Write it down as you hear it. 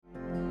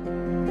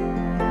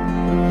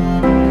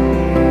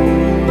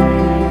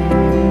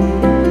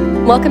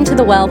Welcome to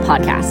the Well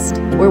podcast,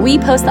 where we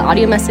post the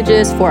audio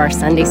messages for our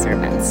Sunday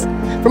sermons.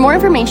 For more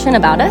information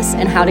about us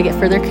and how to get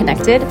further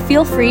connected,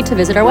 feel free to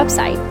visit our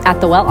website at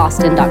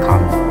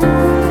thewellaustin.com.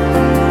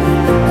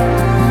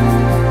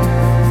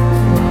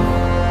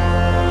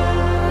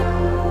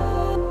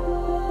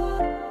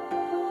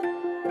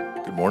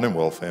 Good morning,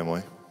 Well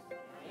family.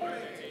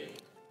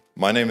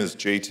 My name is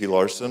JT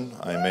Larson.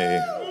 I'm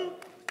a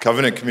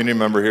covenant community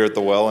member here at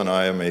the Well, and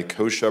I am a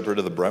co-shepherd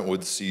of the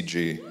Brentwood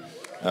CG.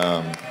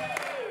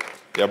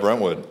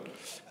 Brentwood.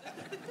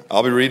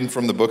 I'll be reading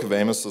from the book of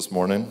Amos this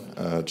morning,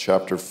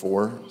 chapter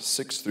 4,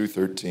 6 through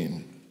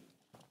 13.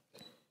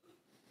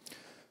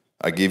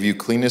 I gave you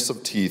cleanness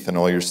of teeth in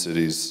all your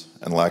cities,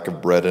 and lack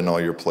of bread in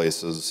all your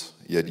places,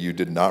 yet you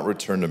did not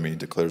return to me,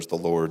 declares the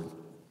Lord.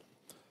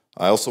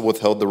 I also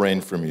withheld the rain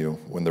from you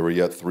when there were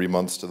yet 3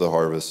 months to the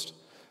harvest.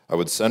 I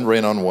would send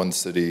rain on one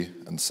city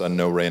and send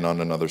no rain on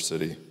another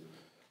city.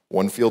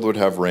 One field would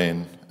have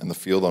rain, and the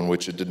field on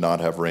which it did not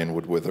have rain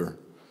would wither.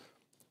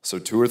 So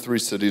 2 or 3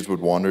 cities would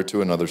wander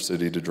to another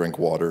city to drink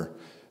water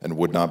and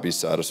would not be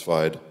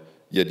satisfied.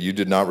 Yet you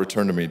did not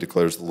return to me,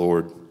 declares the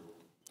Lord.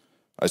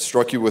 I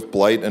struck you with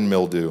blight and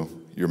mildew,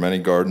 your many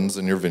gardens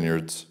and your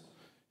vineyards,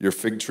 your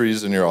fig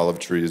trees and your olive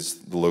trees,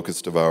 the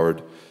locust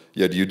devoured.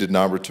 Yet you did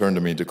not return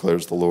to me,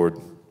 declares the Lord.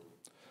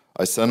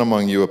 I sent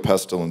among you a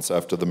pestilence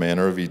after the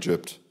manner of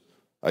Egypt.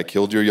 I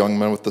killed your young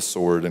men with the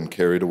sword and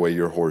carried away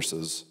your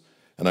horses.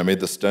 And I made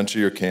the stench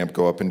of your camp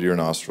go up into your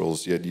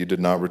nostrils, yet you did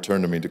not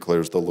return to me,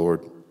 declares the Lord.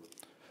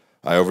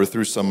 I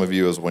overthrew some of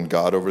you as when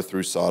God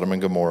overthrew Sodom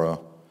and Gomorrah,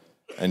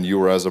 and you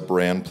were as a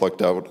brand plucked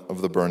out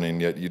of the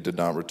burning, yet you did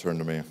not return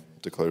to me,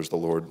 declares the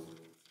Lord.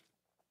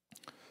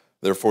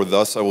 Therefore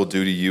thus I will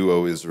do to you,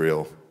 O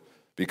Israel.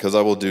 Because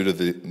I will do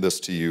this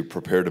to you,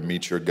 prepare to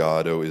meet your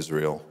God, O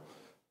Israel.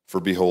 For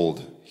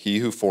behold, he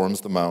who forms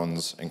the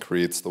mountains and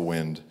creates the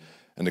wind,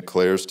 and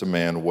declares to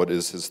man what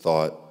is his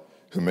thought,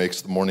 who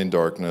makes the morning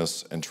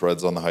darkness and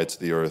treads on the heights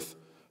of the earth,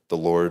 the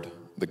Lord,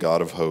 the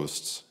God of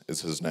hosts, is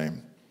his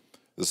name.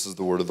 This is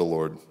the word of the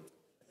Lord.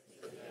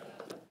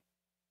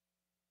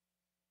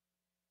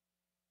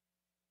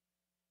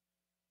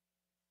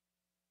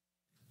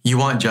 You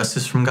want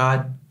justice from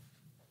God?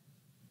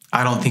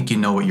 I don't think you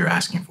know what you're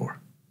asking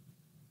for.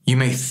 You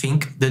may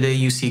think the day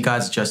you see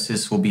God's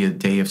justice will be a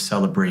day of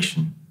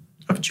celebration,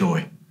 of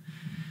joy,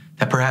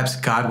 that perhaps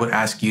God would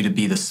ask you to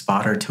be the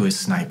spotter to his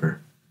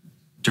sniper,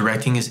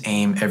 directing his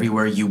aim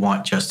everywhere you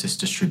want justice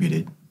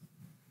distributed.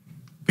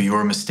 But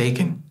you're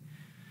mistaken.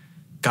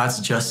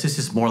 God's justice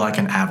is more like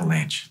an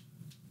avalanche.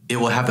 It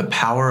will have the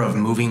power of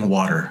moving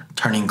water,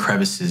 turning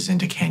crevices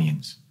into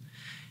canyons.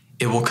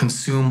 It will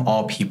consume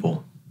all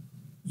people.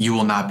 You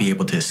will not be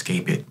able to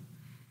escape it.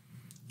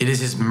 It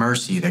is his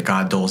mercy that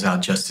God doles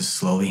out justice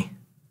slowly,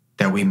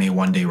 that we may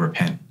one day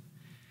repent.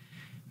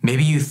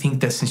 Maybe you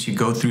think that since you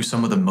go through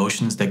some of the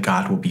motions that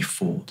God will be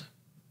fooled.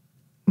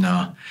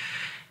 No,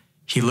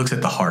 he looks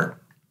at the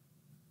heart.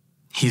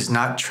 He's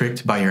not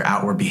tricked by your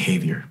outward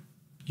behavior,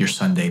 your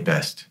Sunday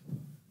best.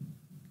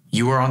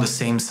 You are on the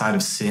same side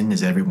of sin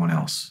as everyone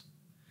else.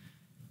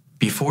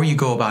 Before you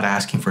go about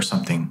asking for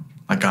something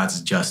like God's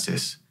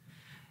justice,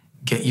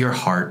 get your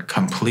heart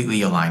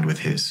completely aligned with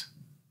his.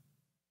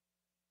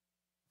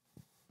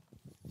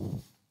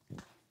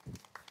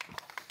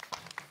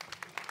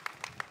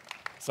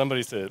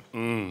 Somebody said,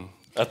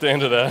 at the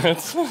end of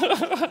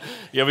that.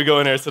 Yeah, we go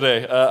in there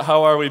today.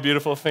 How are we,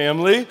 beautiful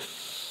family?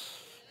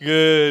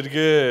 Good.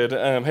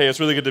 Hey, it's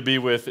really good to be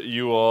with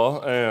you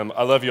all.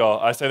 I love y'all.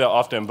 I say that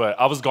often, but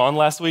I was gone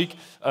last week,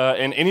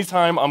 and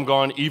anytime I'm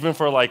gone, even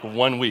for like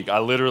 1 week, I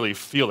literally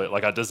feel it,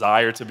 like I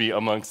desire to be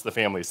amongst the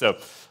family. So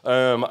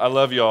I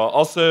love y'all.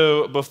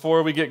 Also,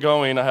 before we get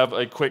going, I have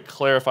a quick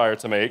clarifier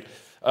to make.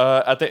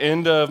 At the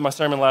end of my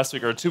sermon last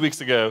week, or 2 weeks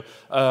ago,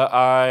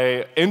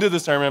 I ended the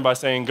sermon by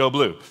saying, "Go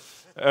Blue."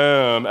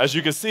 As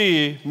you can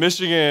see,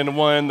 Michigan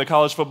won the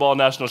college football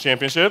national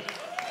championship.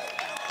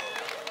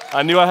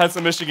 I knew I had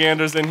some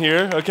Michiganders in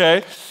here,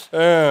 okay?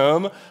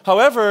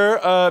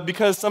 However,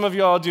 because some of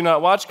y'all do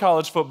not watch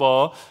college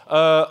football,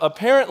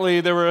 apparently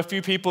there were a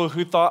few people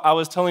who thought I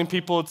was telling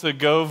people to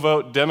go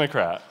vote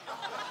Democrat.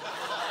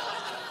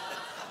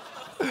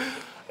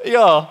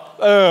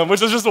 Yeah,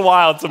 which is just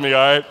wild to me,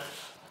 all right?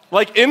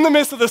 Like, in the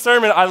midst of the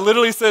sermon, I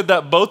literally said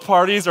that both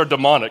parties are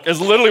demonic. It's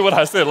literally what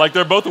I said. Like,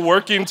 they're both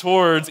working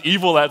towards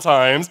evil at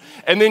times.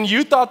 And then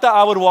you thought that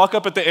I would walk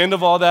up at the end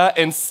of all that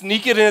and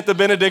sneak it in at the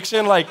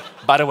benediction, like,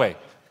 by the way,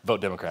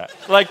 vote Democrat.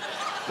 Like,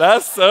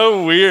 that's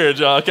so weird,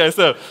 y'all. Okay,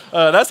 so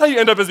that's how you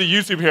end up as a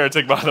YouTube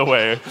heretic, by the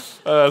way.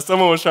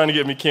 Someone was trying to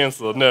get me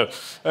canceled. No.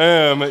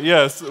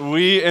 Yes,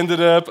 we ended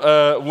up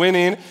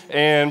winning,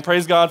 and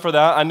praise God for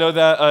that. I know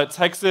that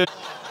Texas...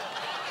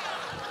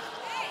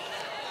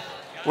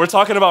 We're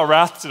talking about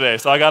wrath today,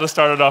 so I got to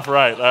start it off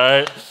right, all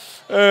right?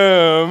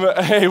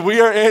 Hey, we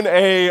are in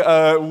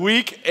a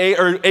week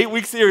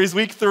 8-week series,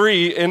 week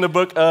 3 in the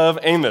book of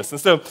Amos.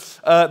 And so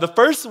the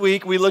first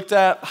week we looked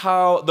at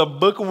how the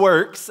book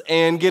works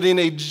and getting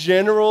a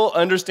general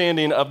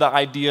understanding of the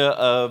idea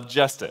of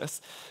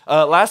justice.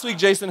 Last week,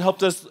 Jason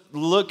helped us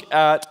look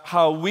at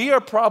how we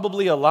are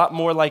probably a lot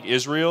more like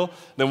Israel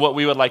than what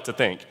we would like to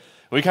think.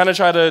 We kind of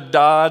try to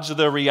dodge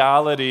the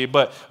reality,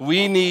 but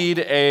we need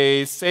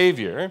a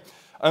savior.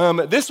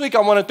 This week,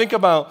 I want to think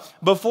about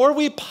before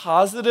we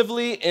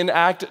positively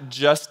enact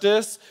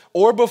justice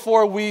or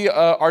before we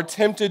are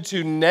tempted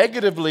to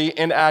negatively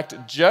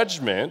enact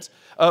judgment,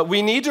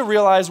 we need to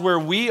realize where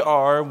we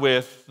are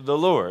with the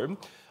Lord.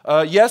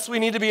 Yes, we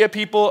need to be a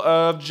people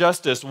of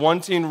justice,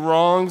 wanting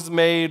wrongs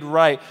made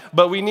right,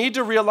 but we need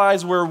to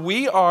realize where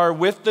we are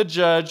with the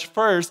judge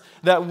first,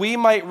 that we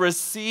might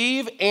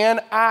receive and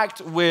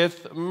act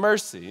with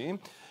mercy.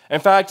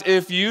 In fact,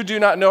 if you do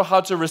not know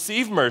how to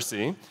receive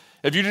mercy,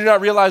 if you do not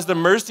realize the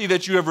mercy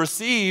that you have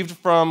received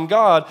from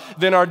God,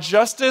 then our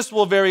justice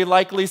will very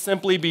likely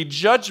simply be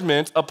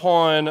judgment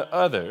upon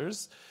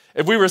others.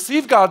 If we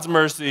receive God's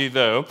mercy,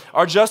 though,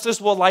 our justice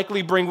will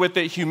likely bring with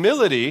it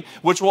humility,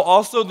 which will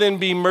also then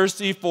be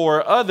mercy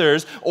for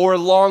others, or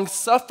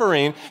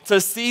long-suffering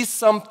to see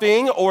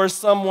something or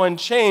someone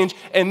change,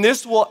 and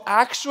this will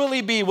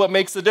actually be what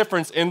makes a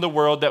difference in the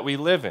world that we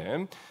live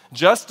in.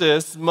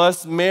 Justice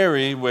must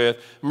marry with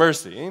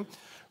mercy.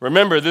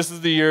 Remember, this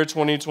is the year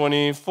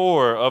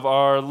 2024 of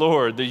our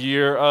Lord, the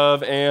year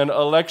of an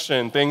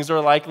election. Things are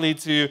likely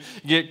to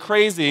get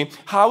crazy.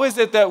 How is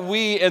it that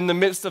we, in the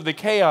midst of the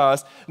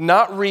chaos,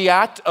 not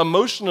react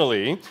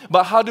emotionally,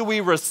 but how do we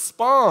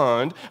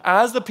respond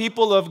as the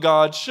people of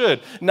God should?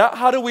 Not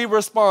how do we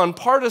respond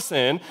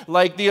partisan,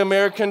 like the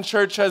American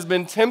church has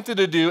been tempted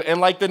to do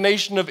and like the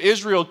nation of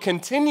Israel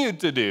continued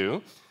to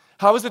do.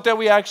 How is it that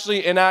we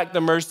actually enact the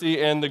mercy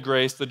and the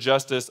grace, the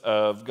justice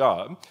of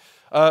God?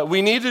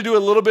 We need to do a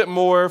little bit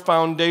more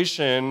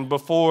foundation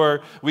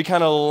before we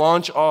kind of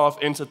launch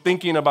off into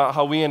thinking about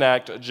how we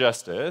enact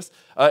justice.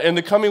 In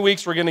the coming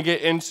weeks, we're going to get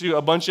into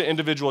a bunch of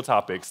individual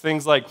topics,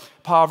 things like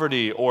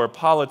poverty or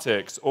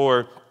politics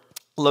or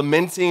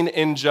lamenting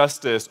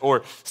injustice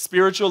or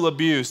spiritual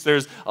abuse.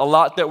 There's a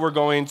lot that we're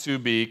going to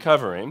be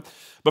covering.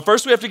 But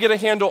first, we have to get a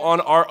handle on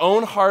our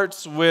own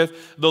hearts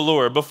with the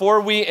Lord. Before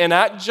we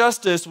enact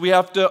justice, we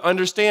have to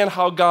understand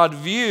how God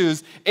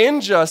views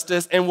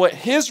injustice and what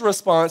his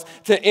response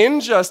to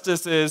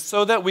injustice is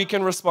so that we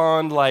can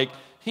respond like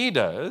he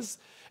does.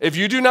 If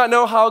you do not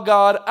know how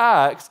God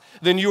acts,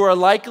 then you are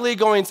likely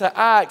going to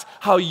act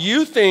how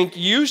you think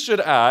you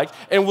should act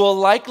and will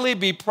likely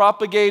be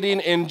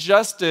propagating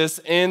injustice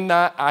in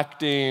that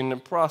acting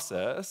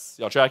process.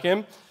 Y'all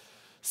tracking?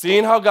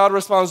 Seeing how God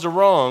responds to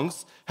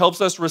wrongs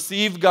helps us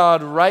receive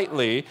God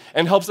rightly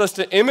and helps us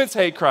to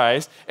imitate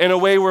Christ in a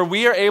way where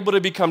we are able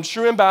to become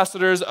true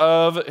ambassadors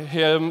of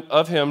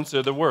him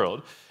to the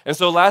world. And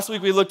so last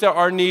week we looked at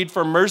our need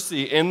for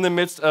mercy in the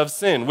midst of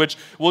sin, which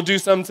we'll do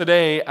some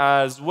today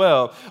as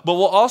well. But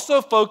we'll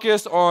also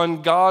focus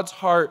on God's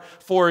heart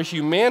for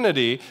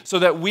humanity so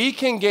that we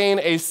can gain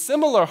a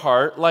similar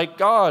heart like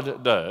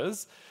God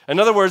does. In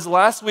other words,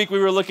 last week we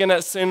were looking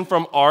at sin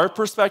from our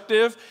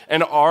perspective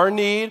and our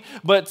need,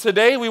 but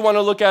today we want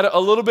to look at it a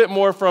little bit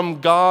more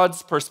from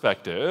God's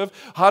perspective.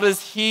 How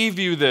does he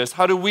view this?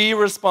 How do we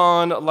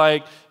respond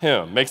like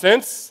him? Make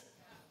sense?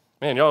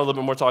 Man, y'all are a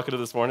little bit more talkative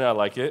this morning. I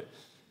like it.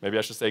 Maybe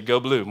I should say go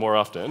blue more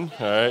often,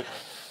 all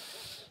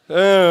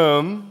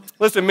right?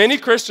 Listen, many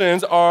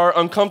Christians are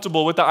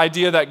uncomfortable with the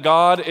idea that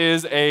God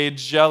is a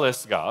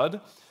jealous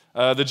God,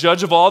 the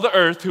judge of all the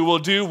earth who will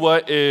do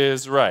what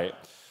is right.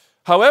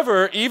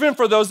 However, even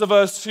for those of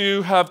us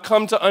who have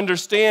come to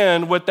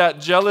understand what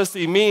that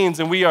jealousy means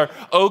and we are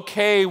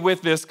okay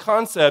with this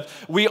concept,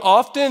 we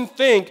often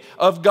think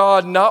of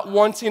God not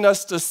wanting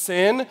us to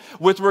sin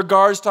with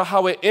regards to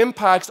how it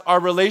impacts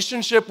our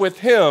relationship with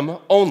him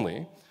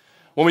only.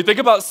 When we think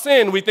about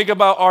sin, we think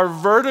about our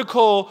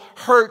vertical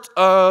hurt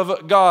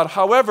of God.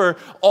 However,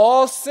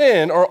 all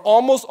sin, or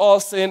almost all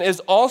sin, is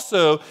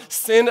also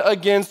sin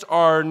against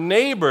our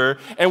neighbor.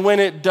 And when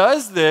it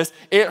does this,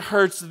 it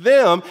hurts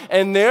them.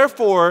 And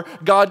therefore,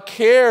 God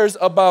cares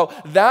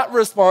about that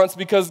response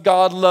because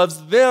God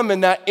loves them,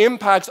 and that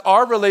impacts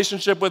our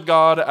relationship with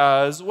God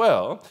as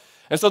well.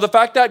 And so the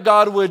fact that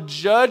God would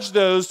judge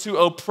those who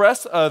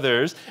oppress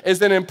others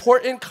is an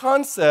important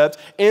concept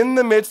in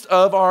the midst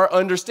of our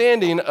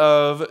understanding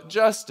of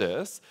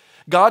justice.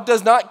 God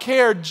does not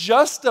care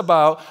just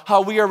about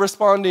how we are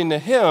responding to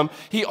him.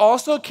 He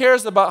also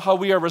cares about how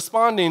we are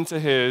responding to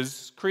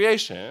his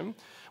creation.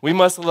 We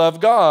must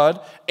love God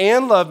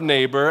and love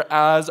neighbor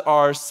as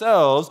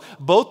ourselves.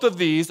 Both of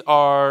these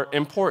are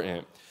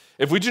important.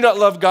 If we do not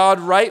love God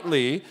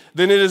rightly,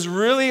 then it is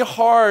really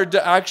hard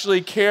to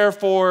actually care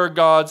for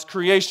God's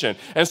creation.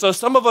 And so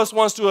some of us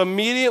wants to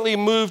immediately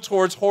move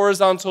towards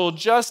horizontal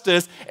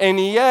justice, and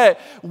yet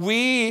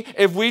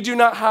if we do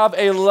not have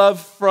a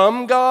love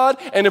from God,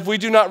 and if we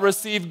do not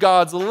receive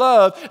God's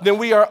love, then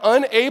we are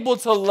unable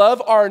to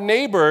love our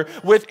neighbor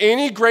with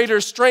any greater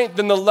strength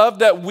than the love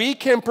that we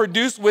can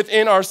produce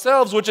within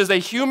ourselves, which is a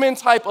human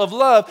type of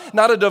love,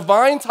 not a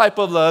divine type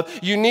of love.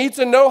 You need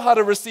to know how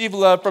to receive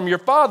love from your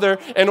Father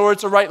in order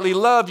to rightly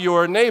love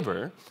your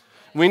neighbor.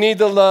 We need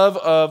the love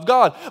of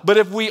God. But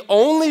if we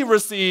only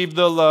receive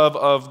the love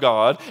of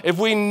God, if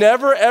we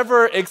never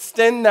ever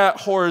extend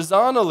that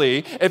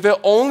horizontally, if it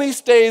only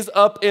stays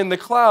up in the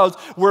clouds,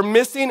 we're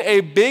missing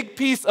a big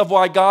piece of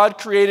why God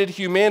created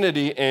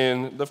humanity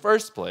in the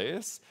first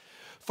place.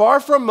 Far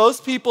from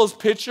most people's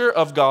picture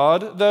of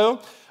God,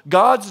 though,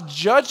 God's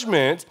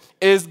judgment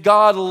is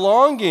God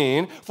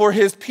longing for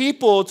his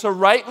people to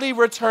rightly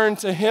return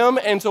to him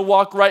and to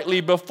walk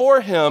rightly before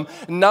him,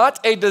 not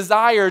a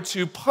desire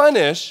to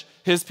punish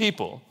his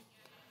people.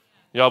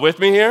 Y'all with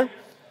me here?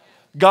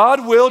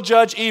 God will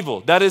judge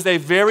evil. That is a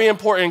very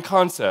important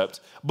concept.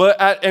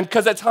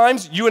 Because at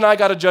times you and I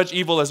got to judge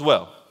evil as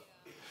well.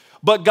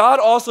 But God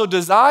also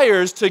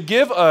desires to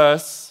give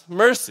us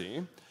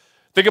mercy.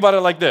 Think about it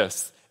like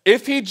this.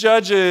 If he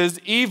judges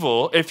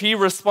evil, if he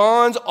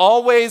responds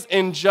always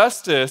in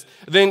justice,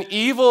 then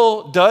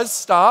evil does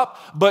stop,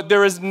 but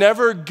there is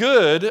never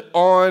good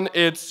on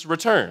its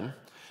return.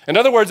 In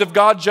other words, if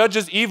God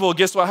judges evil,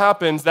 guess what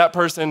happens? That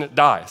person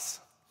dies,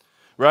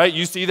 right?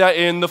 You see that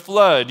in the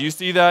flood. You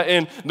see that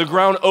in the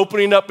ground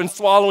opening up and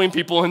swallowing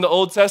people in the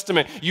Old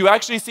Testament. You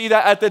actually see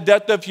that at the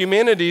death of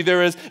humanity.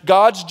 There is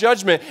God's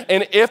judgment.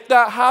 And if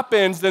that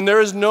happens, then there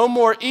is no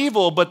more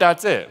evil, but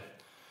that's it.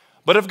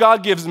 But if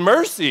God gives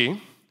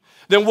mercy,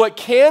 then what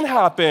can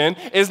happen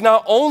is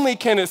not only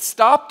can it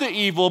stop the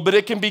evil, but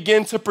it can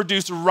begin to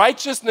produce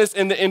righteousness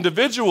in the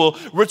individual,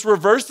 which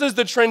reverses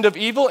the trend of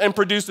evil and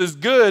produces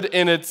good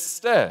in its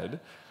stead.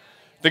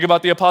 Think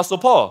about the Apostle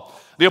Paul.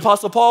 The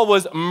Apostle Paul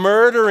was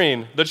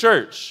murdering the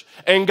church,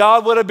 and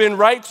God would have been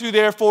right to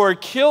therefore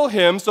kill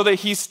him so that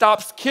he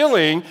stops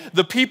killing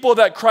the people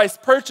that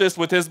Christ purchased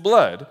with his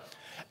blood.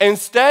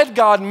 Instead,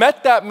 God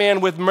met that man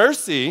with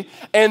mercy,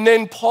 and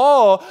then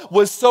Paul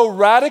was so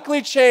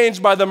radically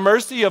changed by the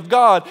mercy of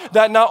God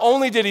that not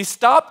only did he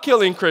stop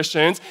killing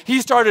Christians, he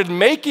started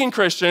making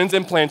Christians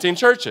and planting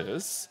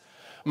churches.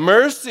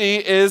 Mercy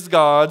is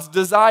God's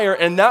desire,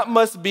 and that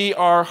must be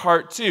our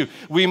heart too.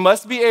 We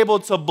must be able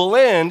to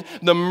blend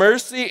the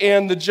mercy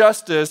and the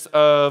justice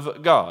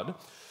of God.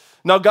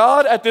 Now,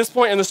 God, at this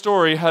point in the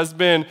story, has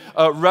been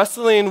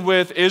wrestling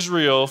with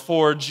Israel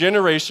for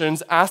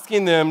generations,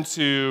 asking them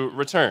to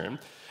return.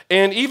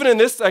 And even in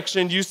this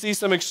section, you see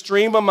some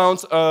extreme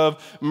amounts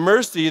of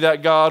mercy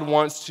that God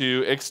wants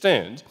to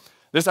extend.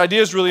 This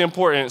idea is really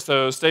important,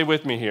 so stay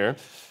with me here.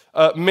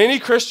 Many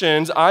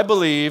Christians, I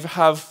believe,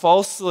 have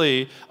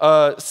falsely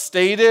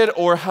stated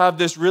or have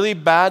this really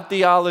bad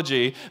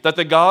theology that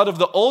the God of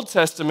the Old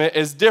Testament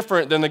is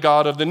different than the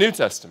God of the New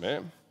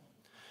Testament.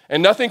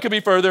 And nothing could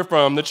be further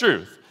from the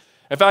truth.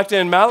 In fact,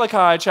 in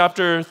Malachi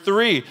chapter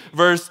 3,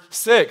 verse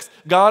 6,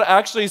 God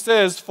actually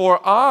says,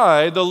 "For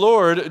I, the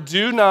Lord,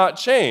 do not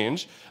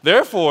change.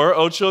 Therefore,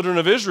 O children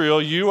of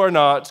Israel, you are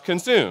not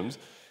consumed."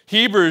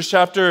 Hebrews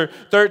chapter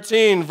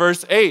 13,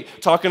 verse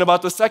 8, talking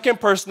about the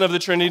second person of the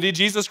Trinity,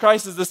 Jesus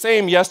Christ is the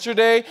same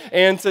yesterday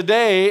and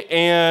today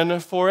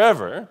and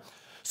forever.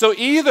 So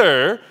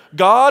either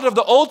God of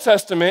the Old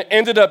Testament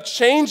ended up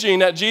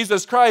changing at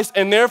Jesus Christ,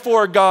 and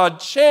therefore God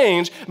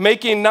changed,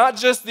 making not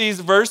just these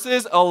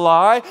verses a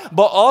lie,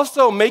 but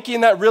also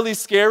making that really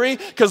scary.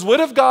 Because what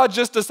if God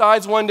just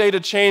decides one day to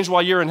change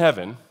while you're in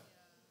heaven?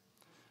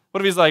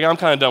 What if he's like, I'm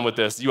kind of done with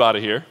this, you out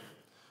of here,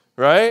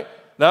 right?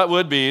 That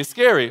would be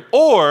scary.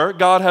 Or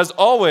God has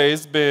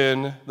always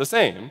been the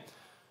same.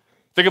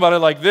 Think about it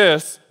like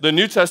this. The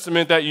New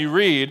Testament that you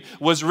read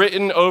was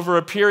written over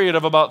a period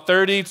of about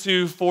 30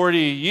 to 40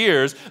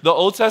 years. The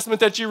Old Testament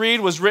that you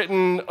read was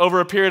written over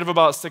a period of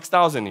about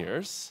 6,000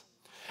 years.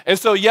 And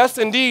so, yes,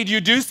 indeed,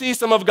 you do see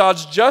some of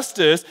God's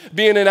justice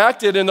being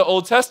enacted in the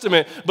Old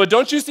Testament, but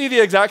don't you see the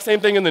exact same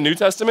thing in the New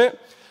Testament?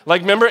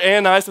 Like, remember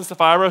Ananias and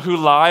Sapphira who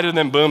lied and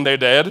then boom, they're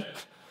dead?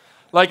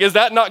 Like, is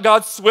that not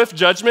God's swift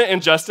judgment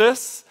and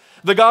justice?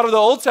 The God of the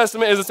Old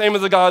Testament is the same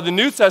as the God of the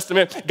New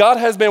Testament. God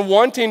has been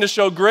wanting to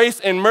show grace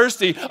and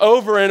mercy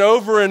over and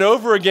over and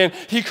over again.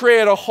 He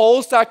created a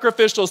whole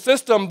sacrificial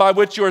system by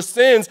which your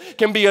sins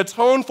can be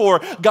atoned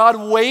for. God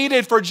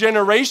waited for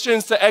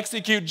generations to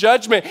execute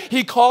judgment.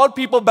 He called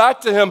people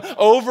back to him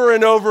over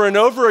and over and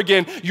over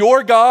again.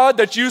 Your God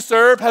that you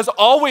serve has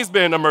always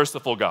been a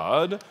merciful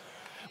God.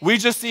 We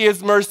just see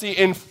his mercy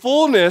in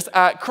fullness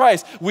at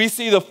Christ. We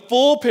see the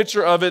full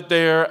picture of it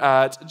there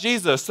at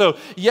Jesus. So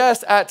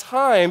yes, at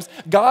times,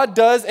 God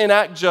does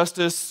enact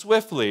justice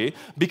swiftly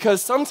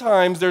because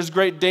sometimes there's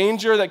great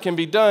danger that can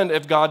be done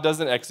if God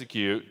doesn't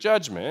execute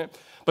judgment.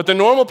 But the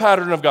normal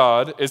pattern of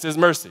God is his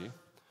mercy.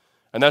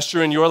 And that's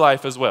true in your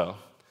life as well.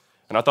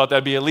 And I thought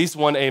that'd be at least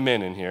one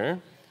amen in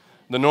here.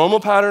 The normal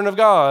pattern of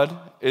God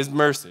is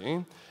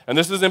mercy. And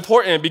this is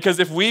important because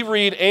if we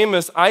read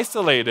Amos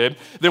isolated,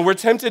 then we're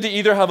tempted to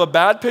either have a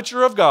bad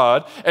picture of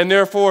God and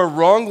therefore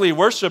wrongly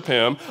worship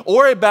him,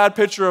 or a bad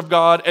picture of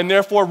God and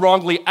therefore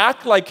wrongly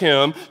act like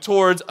him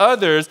towards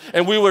others.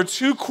 And we were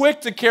too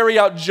quick to carry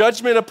out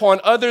judgment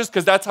upon others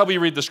because that's how we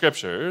read the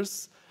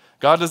scriptures.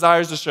 God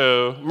desires to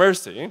show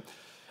mercy.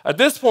 At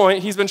this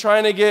point, he's been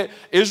trying to get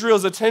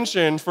Israel's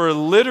attention for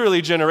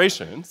literally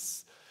generations.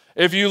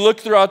 If you look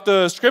throughout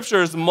the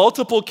scriptures,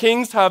 multiple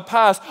kings have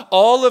passed,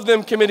 all of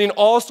them committing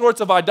all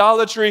sorts of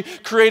idolatry,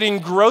 creating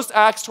gross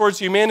acts towards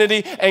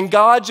humanity, and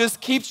God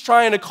just keeps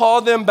trying to call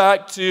them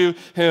back to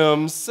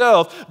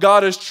himself.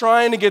 God is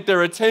trying to get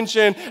their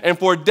attention, and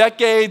for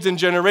decades and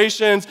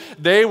generations,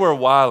 they were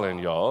wilding,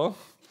 y'all.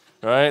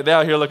 Right? They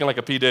out here looking like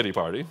a P. Diddy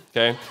party,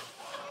 okay?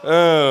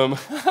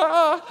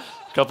 A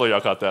couple of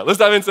y'all caught that. Let's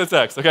dive into the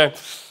text, okay?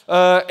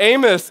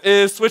 Amos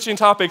is switching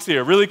topics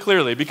here really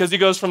clearly because he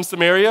goes from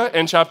Samaria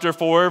in chapter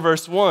 4,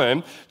 verse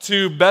 1,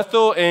 to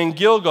Bethel and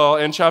Gilgal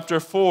in chapter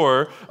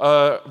 4,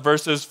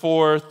 verses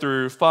 4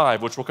 through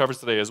 5, which we'll cover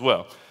today as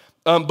well.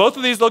 Both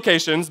of these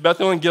locations,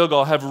 Bethel and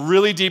Gilgal, have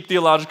really deep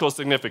theological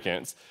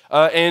significance.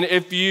 And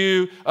if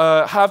you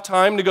have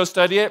time to go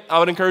study it, I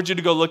would encourage you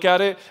to go look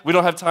at it. We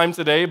don't have time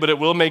today, but it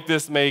will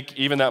make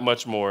even that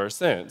much more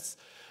sense.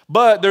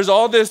 But there's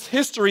all this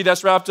history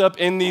that's wrapped up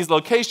in these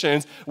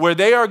locations where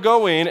they are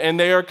going and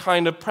they are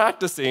kind of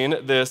practicing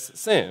this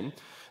sin.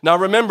 Now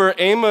remember,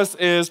 Amos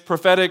is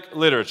prophetic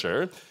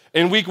literature.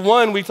 In week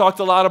 1, we talked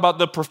a lot about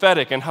the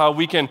prophetic and how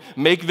we can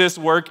make this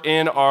work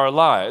in our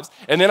lives.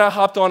 And then I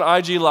hopped on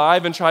IG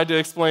Live and tried to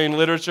explain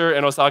literature,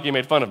 and Osaki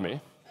made fun of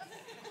me.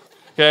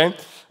 Okay?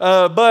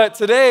 But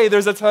today,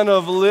 there's a ton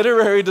of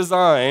literary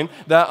design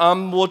that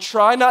we'll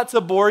try not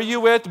to bore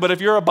you with, but if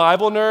you're a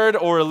Bible nerd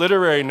or a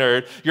literary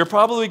nerd, you're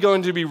probably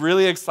going to be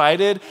really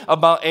excited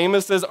about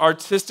Amos's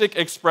artistic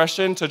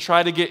expression to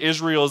try to get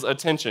Israel's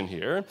attention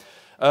here.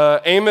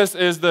 Amos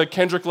is the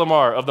Kendrick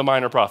Lamar of the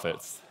minor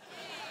prophets,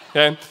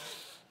 okay?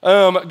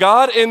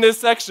 God in this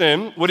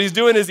section, what he's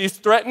doing is he's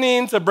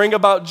threatening to bring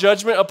about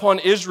judgment upon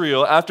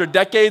Israel after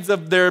decades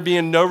of there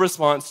being no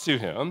response to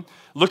him.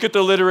 Look at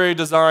the literary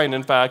design,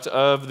 in fact,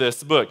 of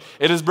this book.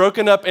 It is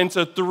broken up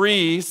into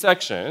 3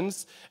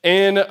 sections.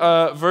 In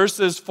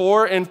verses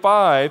 4 and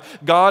 5,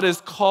 God is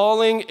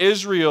calling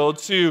Israel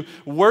to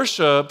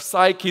worship.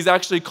 He's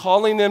actually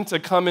calling them to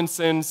come and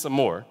sin some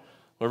more.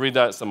 We'll read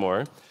that some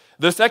more.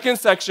 The second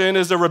section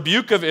is a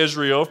rebuke of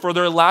Israel for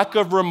their lack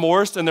of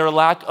remorse and their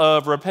lack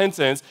of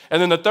repentance.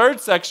 And then the third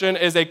section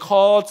is a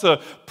call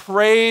to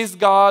praise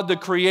God, the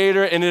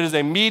Creator, and it is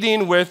a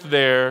meeting with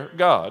their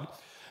God.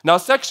 Now,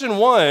 section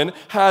 1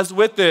 has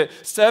with it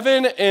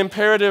 7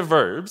 imperative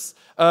verbs.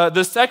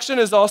 The section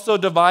is also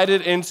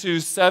divided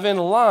into 7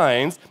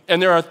 lines, and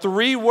there are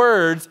 3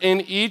 words in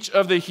each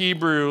of the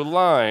Hebrew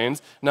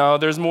lines. Now,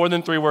 there's more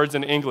than 3 words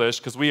in English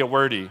because we a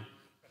wordy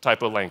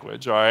type of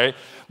language, all right?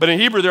 But in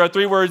Hebrew, there are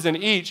 3 words in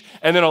each,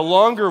 and then a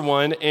longer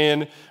one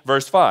in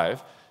verse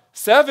 5.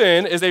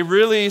 7 is a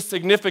really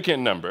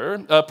significant number,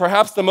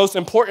 perhaps the most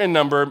important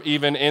number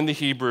even in the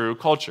Hebrew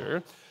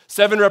culture.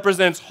 7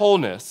 represents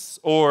wholeness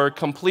or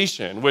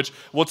completion, which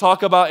we'll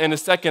talk about in a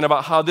second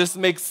about how this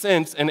makes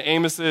sense in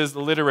Amos's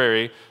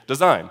literary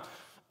design.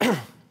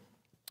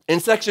 In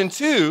section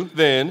 2,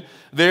 then,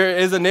 there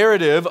is a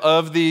narrative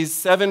of these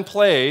 7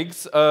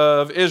 plagues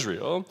of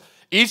Israel.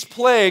 Each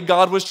plague,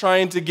 God was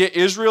trying to get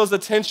Israel's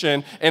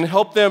attention and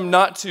help them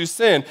not to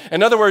sin.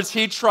 In other words,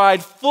 he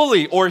tried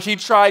fully, or he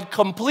tried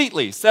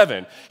completely,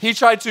 7. He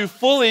tried to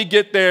fully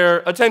get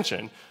their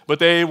attention, but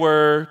they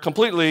were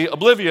completely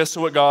oblivious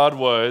to what God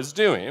was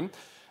doing.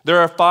 There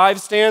are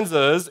 5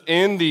 stanzas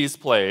in these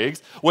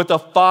plagues with a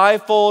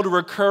 5-fold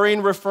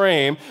recurring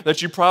refrain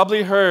that you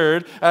probably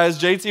heard as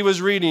JT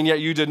was reading, "Yet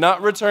you did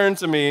not return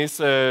to me,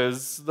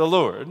 says the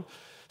Lord."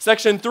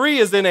 Section 3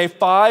 is in a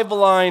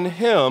 5-line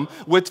hymn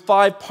with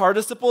 5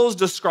 participles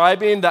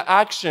describing the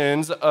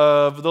actions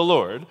of the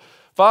Lord.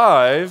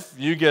 5,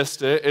 you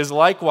guessed it, is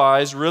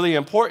likewise really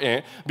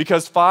important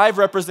because 5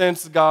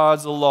 represents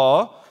God's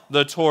law,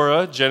 the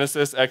Torah,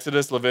 Genesis,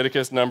 Exodus,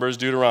 Leviticus, Numbers,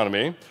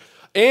 Deuteronomy.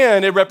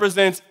 And it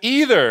represents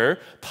either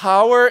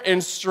power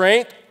and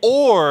strength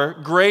or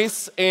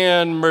grace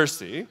and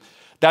mercy.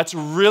 That's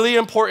really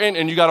important,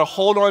 and you got to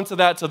hold on to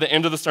that till the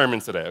end of the sermon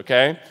today,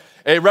 okay?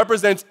 It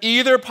represents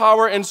either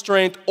power and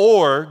strength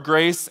or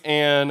grace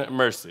and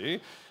mercy.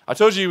 I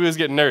told you he was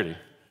getting nerdy.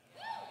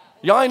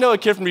 Y'all ain't know a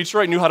kid from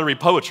Detroit knew how to read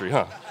poetry,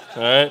 huh?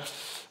 All right.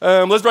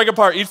 Let's break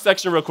apart each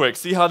section real quick,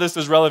 see how this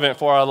is relevant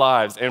for our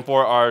lives and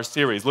for our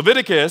series.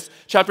 Leviticus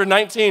chapter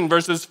 19,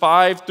 verses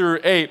 5 through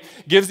 8,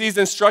 gives these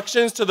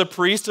instructions to the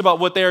priest about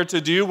what they are to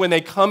do when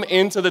they come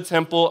into the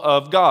temple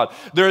of God.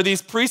 There are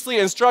these priestly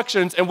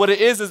instructions, and what it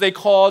is a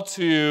call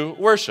to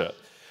worship.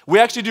 We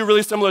actually do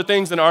really similar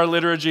things in our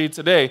liturgy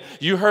today.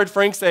 You heard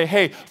Frank say,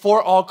 hey,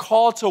 for our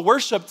call to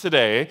worship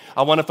today,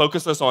 I want to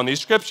focus us on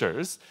these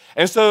scriptures.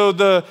 And so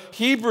the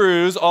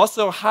Hebrews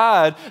also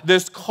had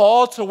this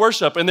call to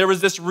worship, and there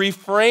was this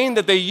refrain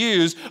that they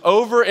used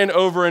over and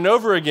over and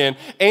over again.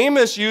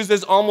 Amos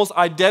uses almost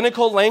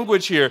identical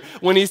language here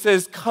when he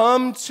says,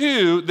 come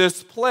to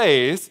this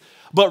place.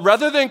 But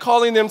rather than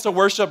calling them to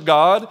worship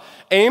God,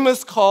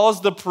 Amos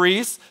calls the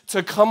priests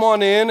to come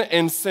on in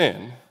and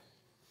sin.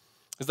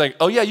 It's like,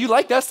 oh yeah, you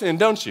like that sin,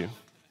 don't you?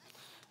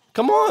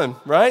 Come on,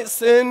 right?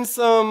 Sin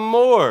some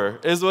more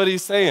is what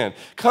he's saying.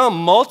 Come,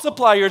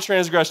 multiply your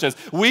transgressions.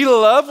 We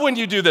love when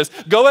you do this.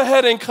 Go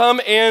ahead and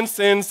come and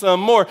sin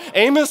some more.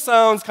 Amos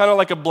sounds kind of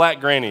like a black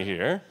granny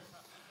here.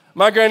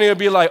 My granny would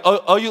be like,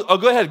 oh,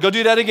 go ahead, go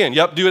do that again.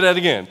 Yep, do that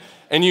again.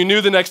 And you knew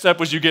the next step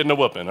was you getting a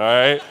whooping, all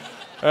right?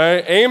 All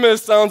right?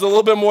 Amos sounds a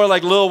little bit more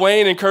like Lil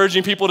Wayne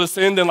encouraging people to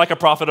sin than like a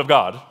prophet of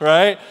God,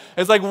 right?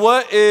 It's like,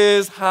 what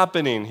is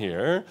happening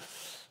here?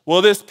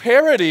 Well, this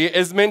parody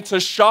is meant to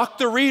shock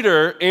the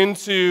reader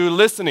into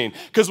listening.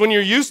 Because when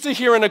you're used to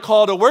hearing a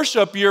call to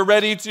worship, you're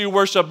ready to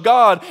worship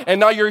God. And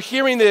now you're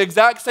hearing the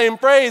exact same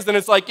phrase, and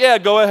it's like, yeah,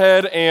 go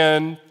ahead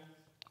and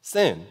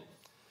sin.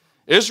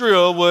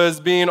 Israel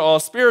was being all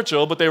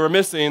spiritual, but they were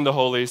missing the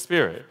Holy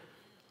Spirit.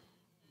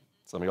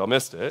 Some of y'all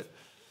missed it.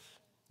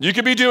 You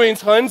could be doing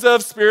tons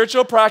of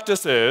spiritual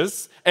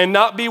practices and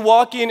not be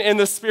walking in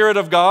the Spirit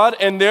of God,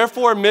 and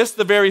therefore miss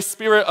the very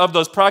spirit of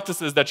those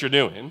practices that you're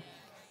doing.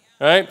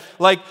 Right?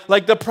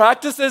 Like the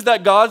practices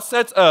that God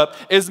sets up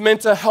is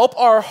meant to help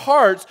our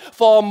hearts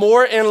fall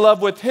more in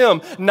love with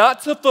Him,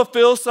 not to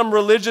fulfill some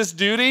religious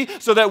duty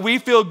so that we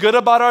feel good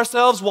about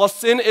ourselves while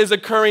sin is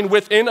occurring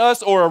within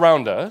us or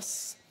around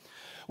us.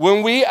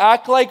 When we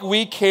act like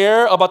we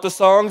care about the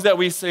songs that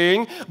we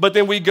sing, but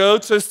then we go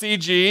to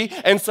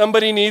CG and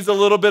somebody needs a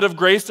little bit of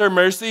grace or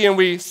mercy and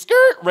we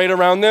skirt right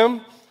around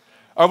them,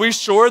 are we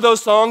sure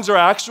those songs are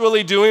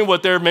actually doing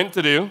what they're meant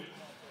to do?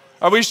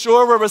 Are we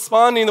sure we're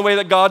responding the way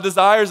that God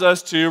desires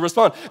us to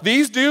respond?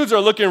 These dudes are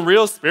looking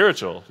real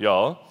spiritual,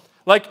 y'all.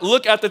 Like,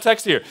 look at the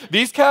text here.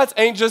 These cats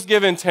ain't just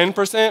giving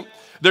 10%.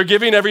 They're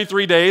giving every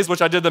 3 days,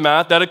 which I did the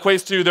math. That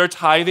equates to they're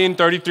tithing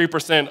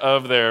 33%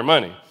 of their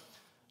money.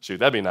 Shoot,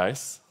 that'd be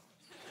nice,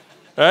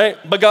 right?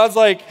 But God's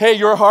like, hey,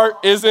 your heart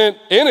isn't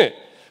in it.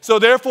 So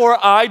therefore,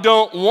 I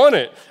don't want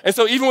it. And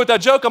so even with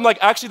that joke, I'm like,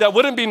 actually, that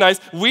wouldn't be nice.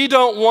 We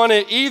don't want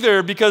it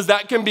either because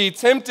that can be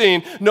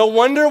tempting. No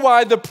wonder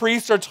why the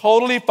priests are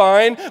totally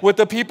fine with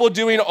the people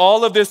doing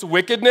all of this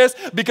wickedness,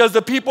 because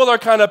the people are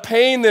kind of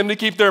paying them to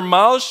keep their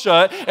mouths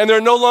shut, and they're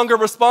no longer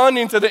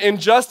responding to the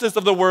injustice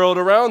of the world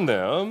around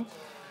them.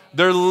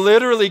 They're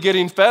literally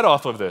getting fed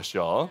off of this,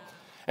 y'all.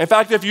 In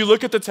fact, if you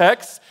look at the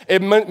text,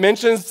 it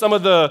mentions some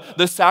of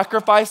the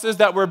sacrifices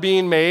that were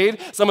being made,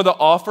 some of the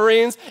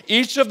offerings.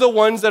 Each of the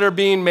ones that are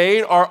being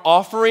made are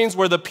offerings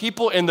where the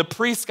people and the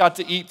priests got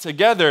to eat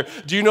together.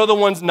 Do you know the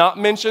ones not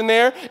mentioned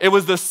there? It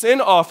was the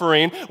sin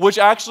offering, which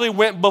actually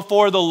went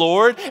before the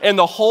Lord, and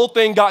the whole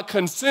thing got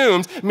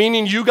consumed,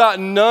 meaning you got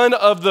none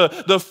of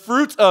the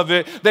fruit of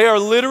it. They are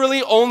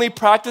literally only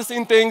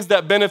practicing things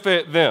that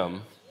benefit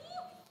them.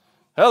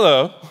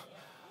 Hello.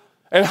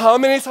 And how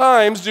many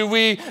times do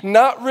we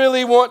not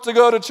really want to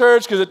go to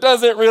church because it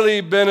doesn't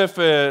really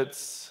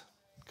benefit?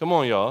 Come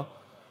on, y'all.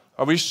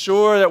 Are we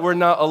sure that we're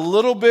not a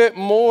little bit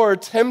more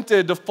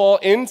tempted to fall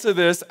into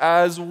this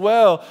as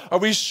well? Are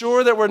we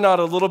sure that we're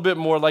not a little bit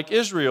more like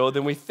Israel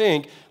than we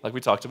think, like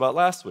we talked about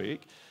last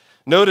week?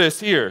 Notice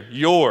here,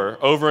 your,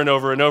 over and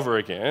over and over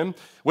again,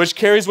 which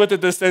carries with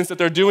it the sense that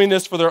they're doing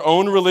this for their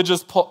own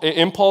religious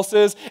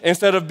impulses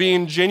instead of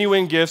being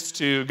genuine gifts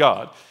to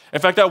God. In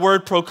fact, that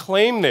word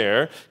proclaim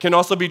there can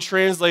also be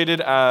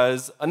translated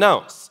as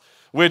announce,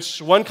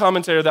 which one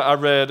commentator that I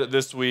read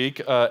this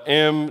week,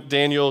 M.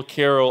 Daniel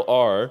Carroll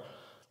R.,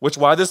 which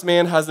why this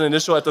man has an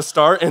initial at the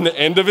start and the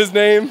end of his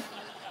name,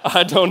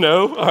 I don't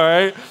know, all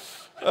right?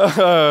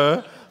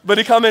 But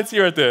he comments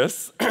here at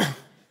this.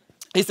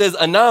 He says,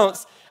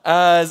 announce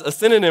as a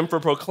synonym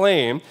for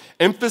proclaim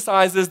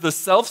emphasizes the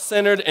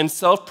self-centered and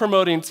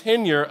self-promoting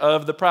tenure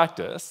of the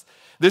practice.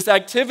 This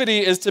activity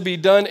is to be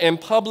done in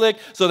public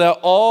so that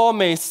all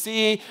may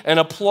see and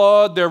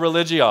applaud their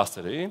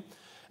religiosity.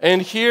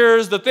 And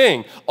here's the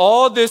thing.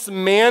 All this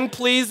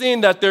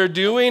man-pleasing that they're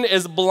doing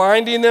is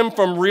blinding them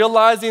from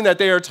realizing that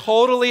they are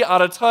totally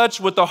out of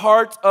touch with the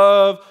heart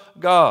of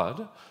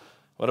God.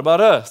 What about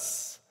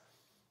us?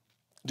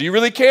 Do you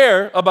really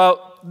care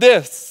about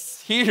this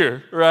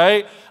here,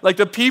 right? Like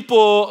the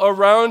people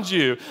around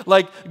you.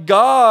 Like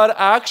God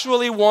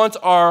actually wants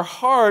our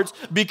hearts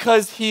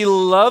because He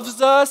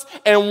loves us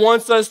and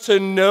wants us to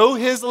know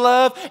His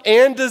love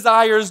and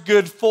desires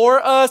good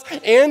for us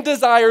and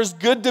desires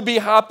good to be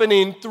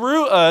happening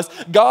through us.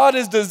 God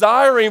is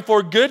desiring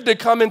for good to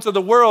come into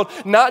the world,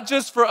 not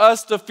just for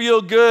us to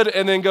feel good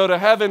and then go to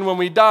heaven when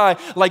we die,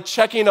 like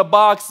checking a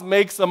box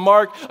makes a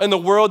mark in the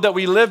world that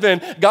we live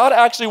in. God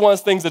actually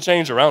wants things to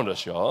change around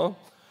us, y'all.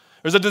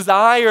 There's a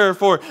desire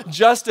for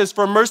justice,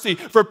 for mercy,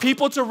 for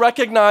people to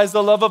recognize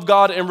the love of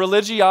God, and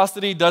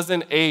religiosity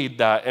doesn't aid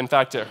that. In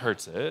fact, it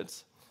hurts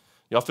it.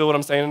 Y'all feel what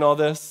I'm saying in all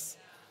this?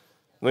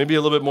 Let me be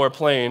a little bit more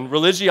plain.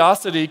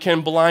 Religiosity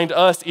can blind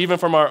us even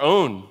from our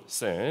own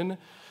sin,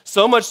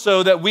 so much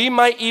so that we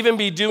might even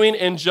be doing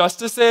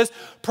injustices,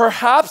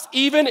 perhaps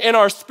even in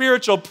our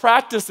spiritual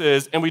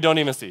practices, and we don't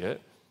even see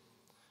it.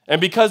 And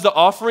because the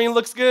offering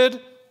looks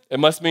good, it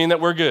must mean that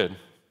we're good.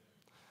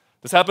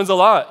 This happens a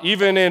lot,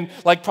 even in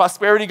like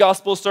prosperity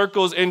gospel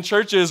circles in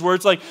churches where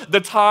it's like the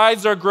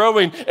tithes are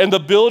growing and the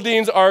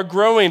buildings are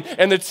growing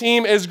and the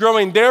team is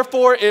growing.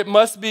 Therefore, it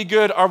must be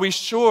good. Are we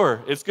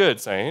sure it's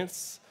good,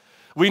 saints?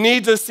 We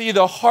need to see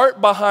the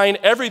heart behind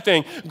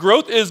everything.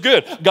 Growth is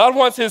good. God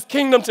wants his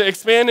kingdom to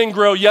expand and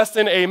grow, yes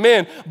and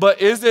amen,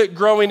 but is it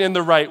growing in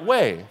the right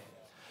way?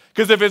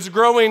 Because if it's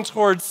growing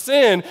towards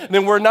sin,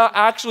 then we're not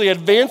actually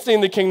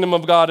advancing the kingdom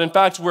of God. In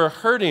fact, we're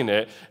hurting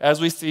it, as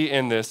we see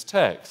in this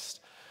text.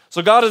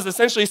 So God is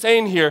essentially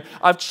saying here,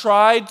 I've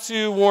tried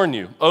to warn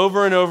you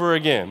over and over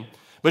again,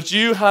 but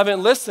you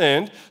haven't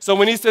listened. So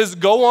when he says,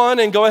 go on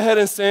and go ahead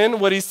and sin,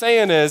 what he's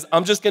saying is,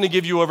 I'm just going to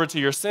give you over to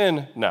your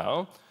sin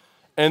now.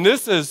 And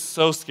this is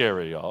so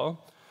scary, y'all.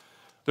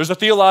 There's a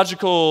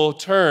theological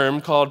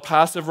term called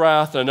passive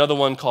wrath and another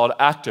one called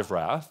active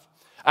wrath.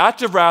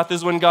 Active wrath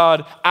is when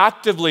God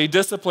actively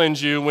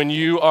disciplines you when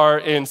you are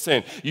in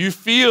sin. You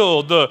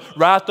feel the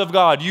wrath of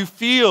God. You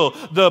feel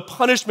the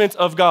punishment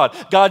of God.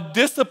 God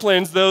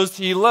disciplines those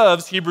he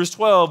loves, Hebrews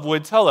 12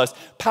 would tell us.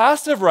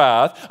 Passive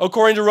wrath,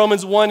 according to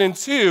Romans 1 and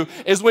 2,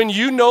 is when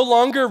you no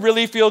longer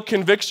really feel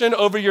conviction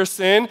over your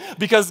sin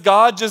because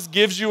God just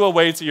gives you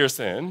away to your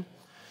sin.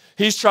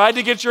 He's tried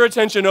to get your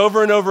attention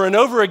over and over and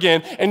over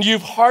again, and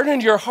you've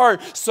hardened your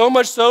heart so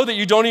much so that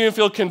you don't even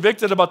feel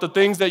convicted about the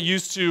things that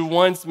used to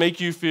once make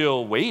you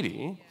feel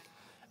weighty.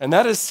 And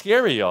that is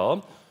scary,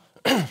 y'all.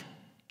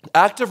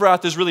 Active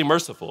wrath is really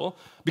merciful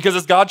because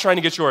it's God trying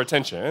to get your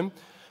attention.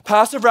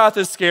 Passive wrath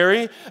is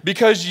scary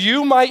because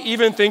you might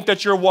even think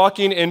that you're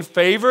walking in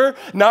favor,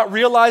 not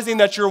realizing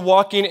that you're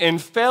walking in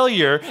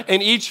failure,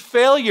 and each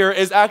failure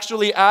is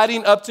actually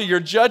adding up to your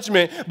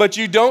judgment, but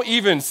you don't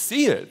even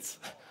see it.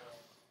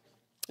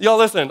 Y'all,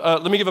 listen,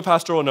 let me give a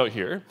pastoral note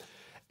here.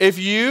 If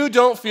you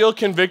don't feel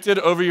convicted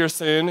over your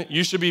sin,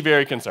 you should be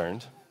very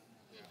concerned.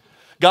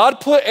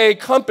 God put a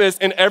compass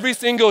in every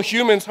single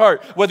human's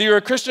heart, whether you're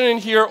a Christian in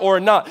here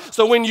or not.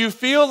 So when you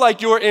feel like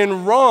you're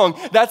in wrong,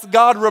 that's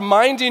God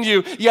reminding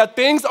you, yeah,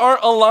 things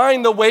aren't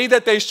aligned the way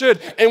that they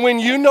should. And when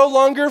you no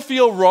longer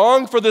feel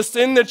wrong for the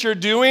sin that you're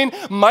doing,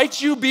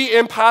 might you be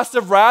in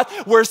passive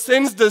wrath where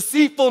sin's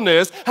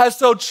deceitfulness has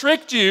so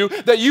tricked you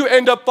that you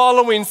end up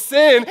following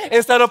sin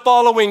instead of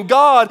following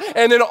God,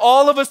 and then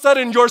all of a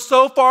sudden you're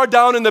so far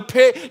down in the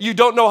pit, you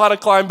don't know how to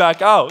climb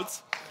back out.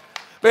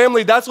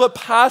 Family, that's what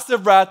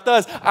passive wrath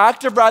does.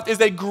 Active wrath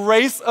is a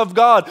grace of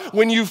God.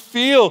 When you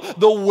feel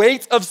the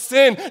weight of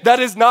sin, that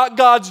is not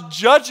God's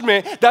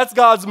judgment, that's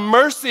God's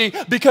mercy,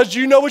 because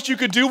you know what you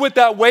could do with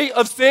that weight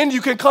of sin?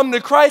 You can come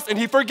to Christ and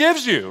he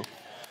forgives you.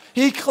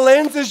 He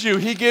cleanses you.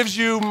 He gives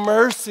you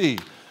mercy.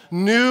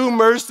 New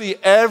mercy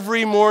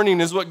every morning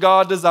is what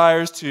God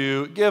desires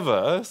to give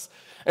us.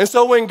 And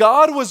so when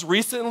God was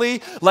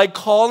recently like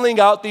calling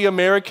out the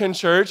American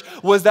church,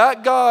 was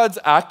that God's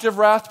active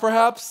wrath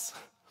perhaps?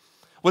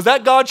 Was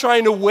that God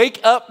trying to wake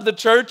up the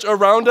church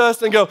around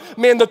us and go,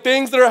 man, the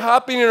things that are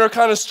happening are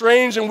kind of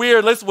strange and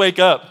weird, let's wake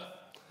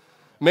up?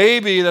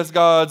 Maybe that's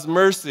God's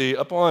mercy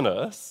upon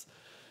us.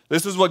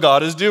 This is what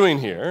God is doing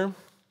here.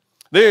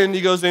 Then he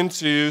goes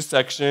into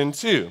section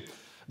 2.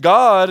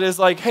 God is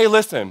like, hey,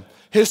 listen,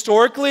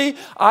 historically,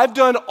 I've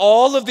done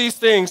all of these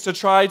things to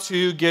try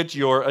to get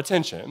your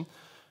attention.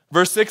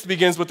 Verse 6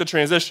 begins with the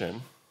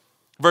transition.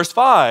 Verse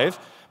 5,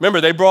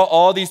 remember, they brought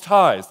all these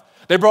tithes.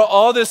 They brought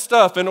all this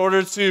stuff in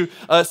order to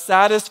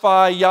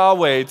satisfy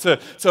Yahweh,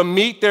 to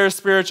meet their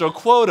spiritual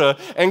quota.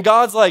 And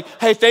God's like,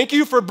 hey, thank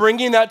you for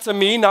bringing that to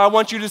me. Now I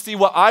want you to see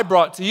what I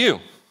brought to you.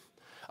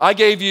 I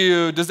gave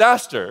you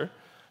disaster,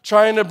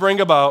 trying to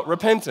bring about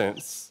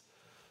repentance.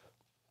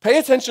 Pay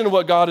attention to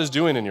what God is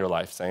doing in your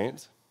life,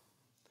 saints.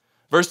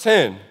 Verse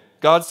 10,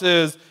 God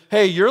says,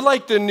 hey, you're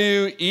like the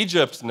new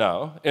Egypt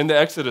now in the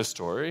Exodus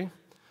story.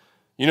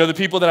 You know the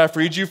people that I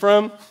freed you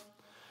from?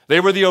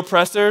 They were the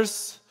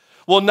oppressors.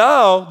 Well,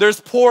 now there's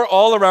poor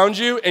all around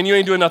you and you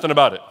ain't doing nothing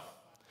about it.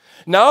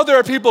 Now there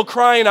are people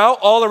crying out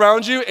all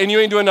around you and you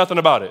ain't doing nothing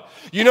about it.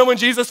 You know when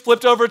Jesus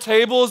flipped over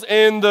tables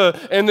in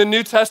the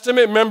New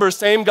Testament, remember,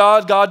 same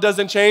God, God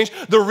doesn't change.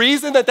 The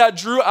reason that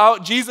drew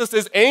out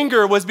Jesus'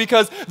 anger was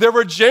because there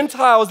were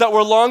Gentiles that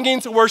were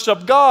longing to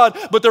worship God,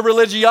 but the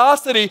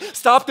religiosity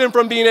stopped them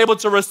from being able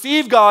to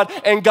receive God,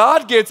 and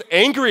God gets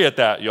angry at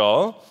that,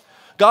 y'all.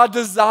 God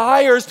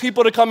desires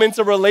people to come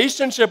into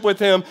relationship with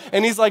him,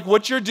 and he's like,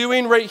 what you're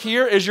doing right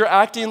here is you're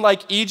acting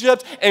like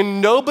Egypt,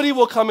 and nobody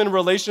will come in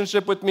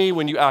relationship with me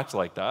when you act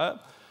like that.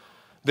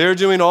 They're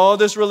doing all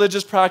this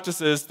religious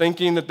practices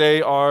thinking that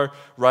they are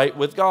right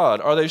with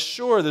God. Are they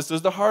sure this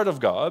is the heart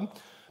of God?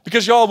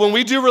 Because y'all, when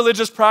we do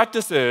religious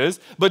practices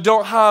but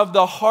don't have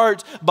the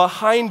heart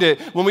behind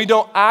it, when we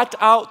don't act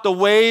out the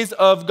ways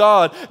of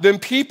God, then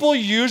people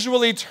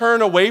usually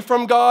turn away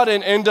from God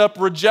and end up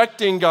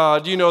rejecting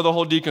God. You know, the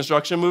whole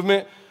deconstruction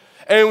movement.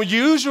 And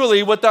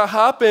usually what that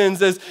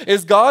happens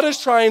is God is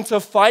trying to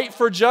fight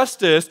for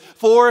justice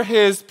for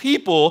his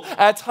people,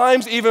 at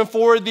times even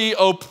for the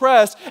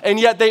oppressed, and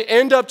yet they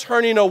end up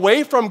turning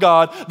away from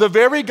God, the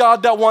very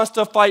God that wants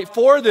to fight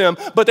for them,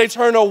 but they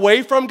turn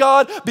away from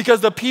God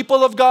because the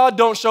people of God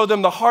don't show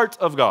them the heart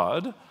of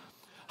God.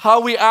 How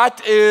we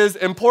act is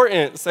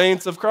important,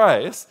 saints of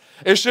Christ.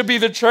 It should be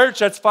the church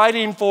that's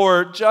fighting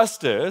for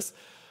justice.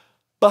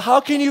 But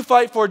how can you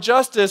fight for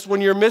justice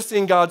when you're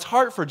missing God's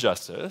heart for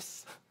justice?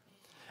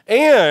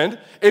 And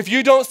if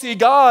you don't see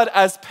God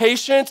as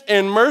patient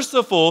and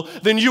merciful,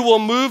 then you will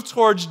move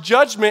towards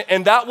judgment,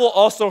 and that will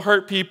also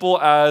hurt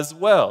people as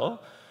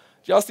well.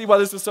 Do y'all see why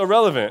this is so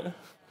relevant?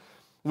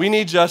 We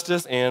need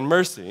justice and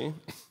mercy.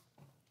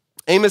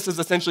 Amos is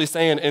essentially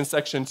saying in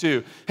section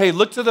 2, hey,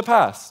 look to the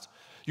past.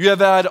 You have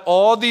had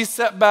all these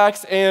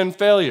setbacks and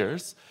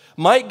failures.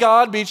 Might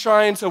God be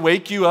trying to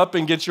wake you up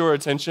and get your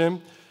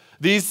attention?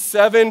 These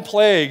 7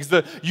 plagues,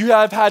 you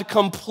have had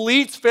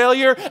complete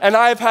failure, and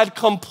I have had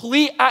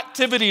complete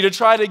activity to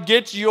try to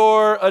get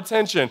your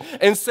attention.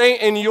 And say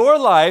in your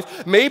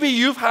life, maybe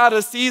you've had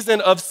a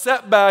season of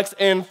setbacks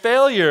and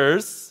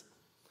failures.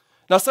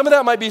 Now, some of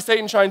that might be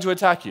Satan trying to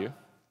attack you,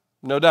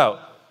 no doubt.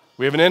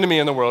 We have an enemy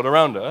in the world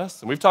around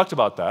us, and we've talked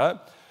about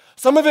that.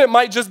 Some of it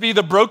might just be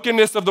the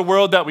brokenness of the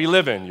world that we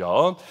live in,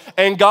 y'all.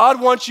 And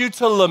God wants you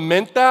to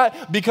lament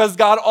that because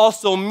God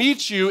also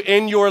meets you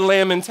in your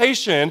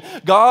lamentation.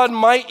 God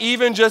might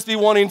even just be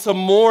wanting to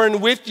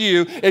mourn with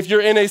you if you're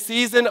in a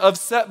season of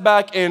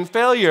setback and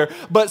failure.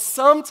 But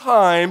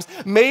sometimes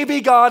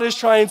maybe God is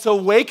trying to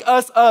wake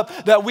us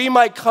up that we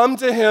might come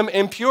to him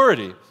in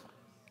purity,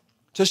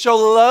 to show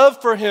love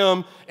for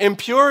him in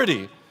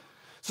purity,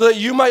 so that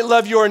you might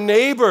love your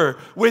neighbor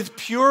with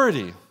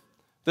purity.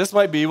 This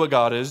might be what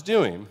God is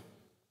doing.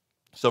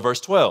 So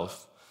verse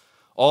 12,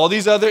 all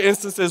these other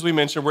instances we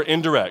mentioned were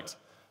indirect.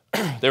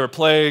 They were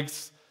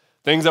plagues,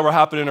 things that were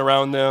happening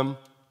around them.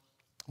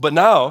 But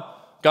now,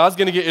 God's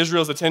going to get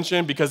Israel's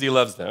attention because he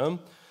loves them.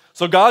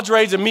 So God's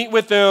ready to meet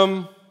with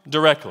them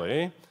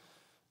directly.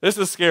 This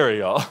is scary,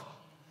 y'all,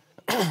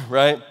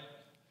 right?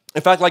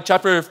 In fact, like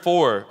chapter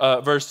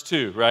 4, verse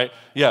 2, right?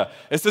 Yeah,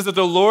 it says that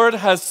the Lord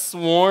has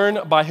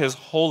sworn by his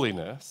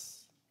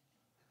holiness.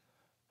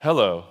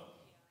 Hello.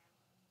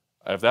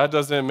 If that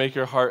doesn't make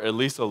your heart at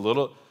least a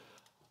little,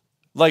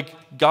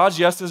 like God's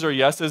yeses are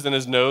yeses and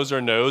his no's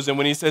are no's. And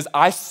when he says,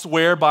 I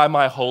swear by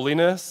my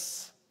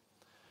holiness,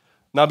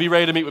 now be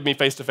ready to meet with me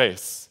face to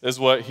face,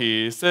 is what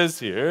he says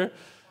here.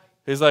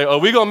 He's like, oh,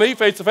 we gonna meet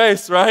face to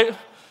face, right?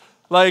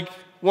 Like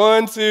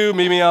 1, 2,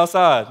 meet me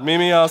outside,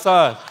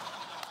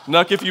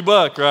 Knuck if you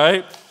buck,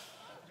 right?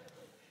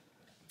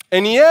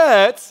 And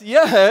yet,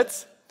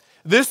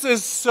 this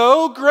is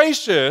so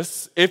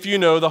gracious if you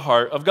know the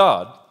heart of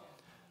God.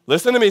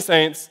 Listen to me,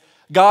 saints.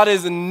 God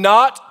is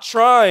not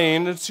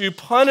trying to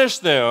punish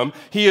them.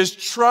 He is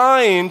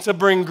trying to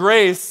bring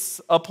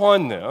grace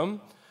upon them.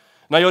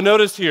 Now you'll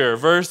notice here,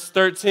 verse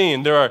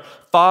 13, there are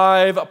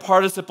 5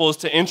 participles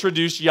to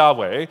introduce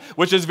Yahweh,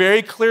 which is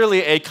very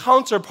clearly a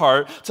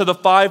counterpart to the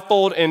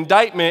 5-fold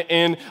indictment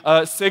in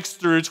 6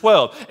 through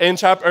 12. In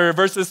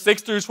verses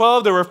 6 through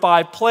 12, there were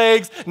 5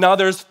 plagues. Now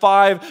there's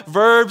 5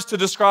 verbs to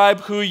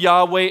describe who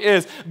Yahweh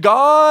is.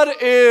 God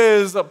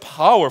is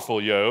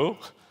powerful, yo.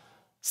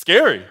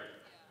 Scary,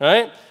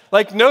 right?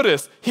 Like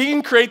notice, he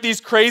can create these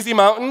crazy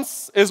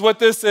mountains, is what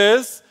this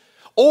is,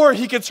 or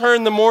he could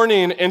turn the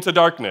morning into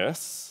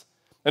darkness.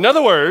 In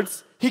other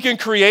words, he can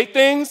create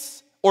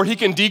things or he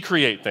can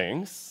decreate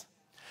things.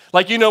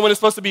 Like, you know, when it's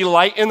supposed to be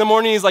light in the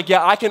morning, he's like,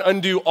 yeah, I can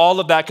undo all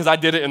of that because I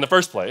did it in the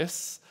first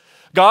place.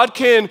 God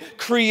can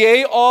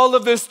create all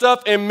of this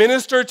stuff and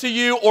minister to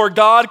you, or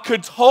God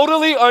could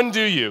totally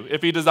undo you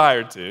if he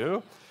desired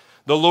to.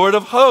 The Lord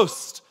of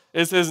hosts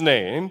is his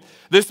name.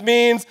 This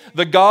means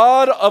the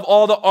God of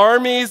all the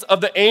armies of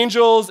the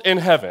angels in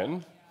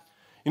heaven.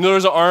 You know,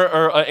 there's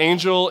an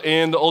angel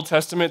in the Old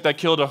Testament that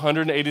killed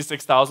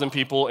 186,000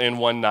 people in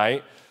one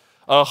night.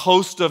 A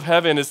host of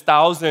heaven is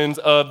thousands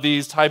of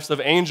these types of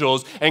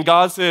angels. And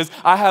God says,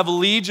 I have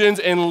legions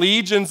and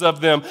legions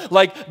of them.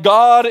 Like,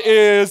 God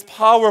is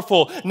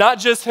powerful, not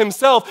just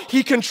himself.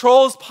 He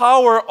controls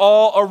power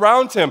all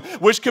around him,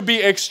 which could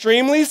be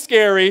extremely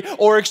scary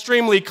or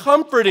extremely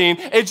comforting.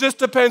 It just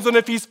depends on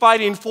if he's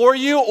fighting for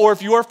you or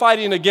if you're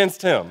fighting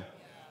against him.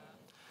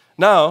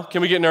 Now,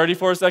 can we get nerdy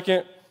for a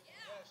second?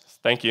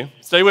 Thank you.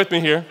 Stay with me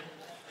here.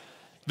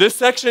 This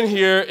section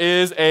here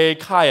is a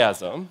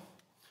chiasm.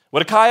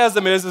 What a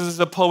chiasm is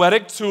a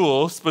poetic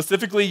tool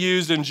specifically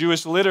used in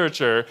Jewish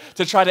literature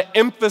to try to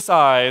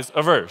emphasize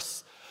a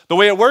verse. The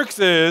way it works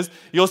is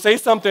you'll say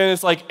something,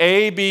 it's like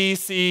A, B,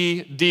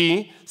 C,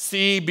 D,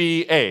 C,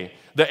 B, A.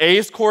 The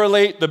A's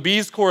correlate, the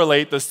B's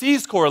correlate, the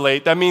C's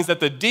correlate. That means that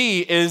the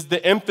D is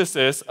the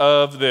emphasis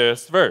of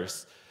this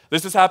verse.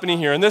 This is happening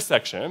here in this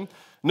section.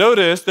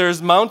 Notice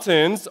there's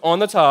mountains on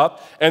the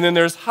top, and then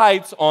there's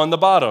heights on the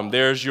bottom.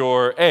 There's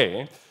your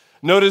A.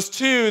 Notice,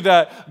 too,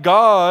 that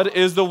God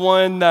is the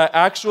one that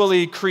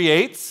actually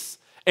creates,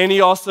 and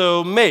he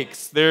also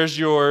makes. There's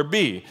your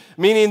B.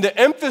 Meaning the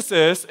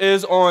emphasis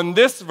is on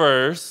this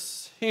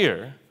verse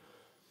here.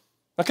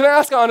 Now, can I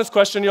ask an honest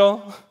question,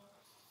 y'all?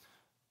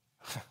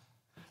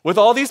 With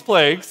all these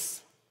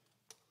plagues,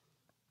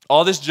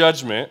 all this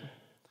judgment,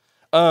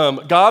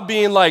 God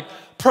being like,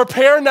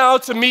 prepare now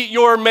to meet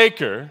your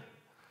maker,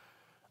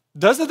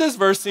 doesn't this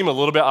verse seem a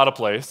little bit out of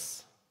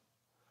place?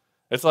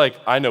 It's like,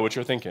 I know what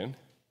you're thinking.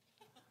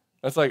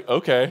 That's like,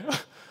 okay,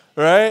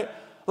 right?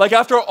 Like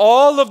after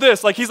all of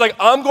this, like he's like,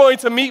 I'm going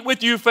to meet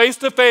with you face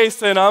to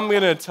face and I'm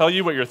going to tell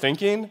you what you're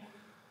thinking.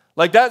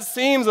 Like that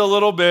seems a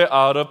little bit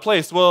out of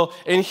place. Well,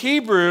 in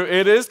Hebrew,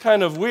 it is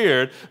kind of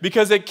weird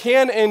because it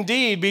can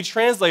indeed be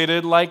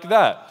translated like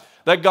that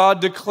God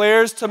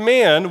declares to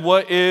man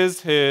what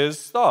is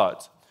his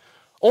thought.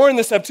 Or in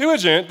the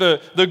Septuagint,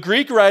 the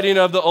Greek writing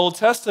of the Old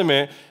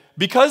Testament,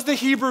 because the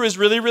Hebrew is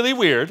really, really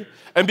weird,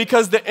 and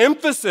because the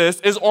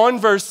emphasis is on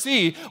verse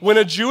C, when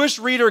a Jewish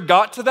reader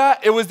got to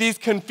that, it was these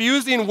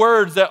confusing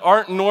words that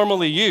aren't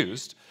normally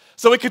used.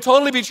 So it could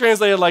totally be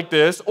translated like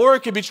this, or it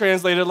could be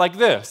translated like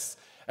this.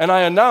 And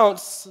I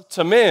announce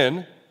to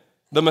men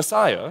the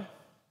Messiah.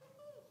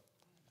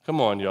 Come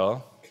on,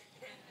 y'all.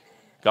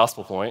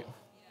 Gospel point.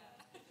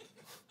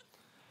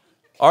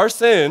 Our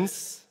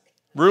sins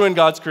ruin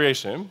God's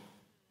creation.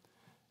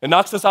 It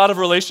knocks us out of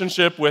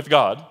relationship with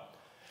God.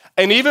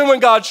 And even when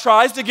God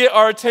tries to get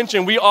our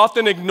attention, we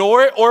often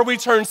ignore it or we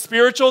turn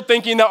spiritual,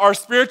 thinking that our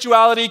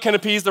spirituality can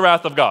appease the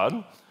wrath of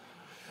God.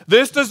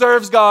 This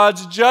deserves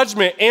God's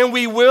judgment, and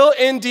we will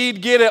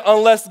indeed get it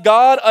unless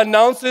God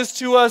announces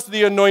to us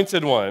the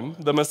anointed one,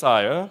 the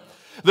Messiah,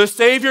 the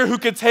Savior who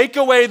could take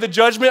away the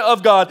judgment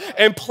of God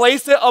and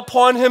place it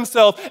upon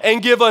himself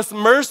and give us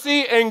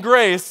mercy and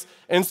grace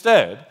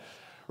instead.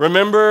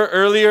 Remember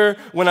earlier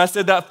when I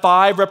said that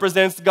 5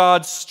 represents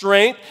God's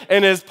strength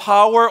and his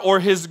power or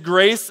his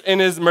grace and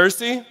his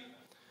mercy?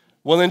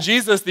 Well, in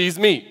Jesus, these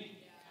meet.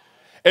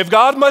 If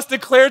God must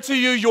declare to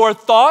you your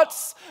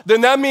thoughts,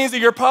 then that means that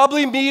you're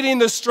probably meeting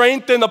the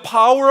strength and the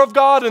power of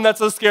God, and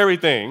that's a scary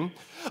thing.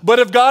 But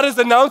if God is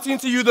announcing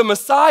to you the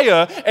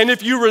Messiah, and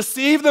if you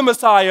receive the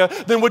Messiah,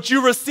 then what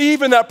you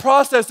receive in that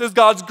process is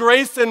God's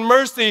grace and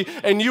mercy,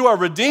 and you are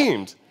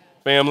redeemed,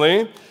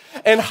 family.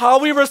 And how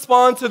we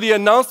respond to the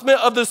announcement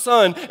of the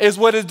Son is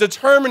what is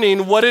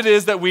determining what it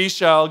is that we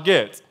shall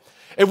get.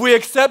 If we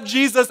accept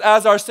Jesus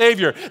as our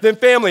Savior, then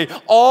family,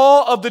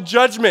 all of the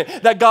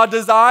judgment that God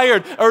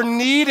desired or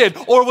needed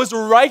or was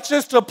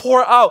righteous to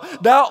pour out,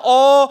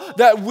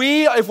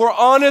 if we're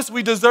honest,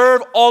 we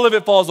deserve, all of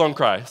it falls on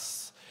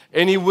Christ.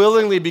 And he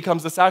willingly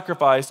becomes the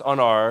sacrifice on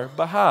our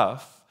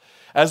behalf.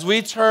 As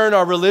we turn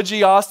our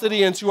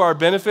religiosity into our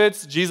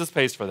benefits, Jesus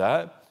pays for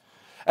that.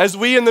 As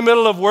we in the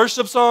middle of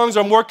worship songs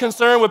are more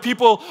concerned with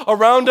people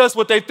around us,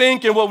 what they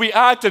think and what we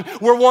act, and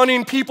we're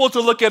wanting people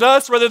to look at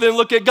us rather than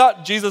look at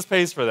God, Jesus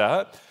pays for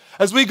that.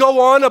 As we go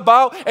on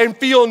about and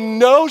feel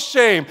no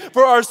shame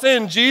for our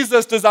sin,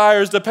 Jesus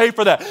desires to pay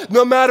for that.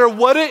 No matter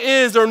what it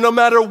is or no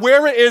matter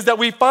where it is that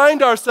we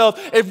find ourselves,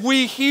 if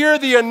we hear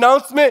the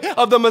announcement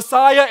of the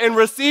Messiah and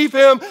receive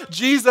him,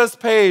 Jesus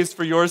pays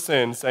for your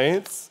sin,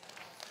 saints.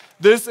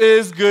 This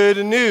is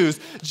good news.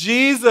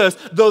 Jesus,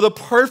 though the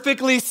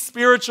perfectly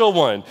spiritual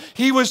one,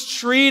 he was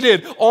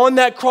treated on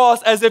that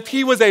cross as if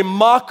he was a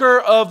mocker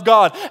of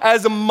God.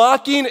 As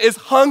mocking is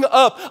hung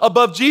up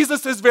above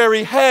Jesus'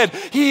 very head,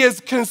 he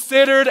is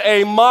considered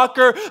a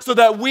mocker so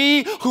that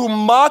we who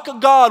mock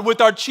God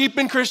with our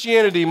cheapened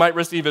Christianity might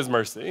receive his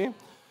mercy.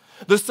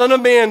 The Son of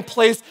Man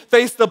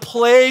faced the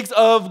plagues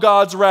of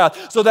God's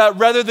wrath so that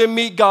rather than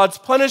meet God's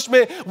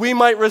punishment, we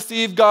might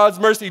receive God's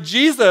mercy.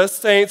 Jesus,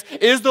 saints,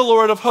 is the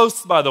Lord of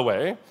hosts, by the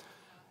way.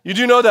 You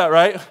do know that,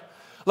 right?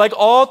 Like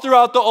all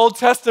throughout the Old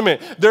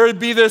Testament, there would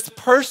be this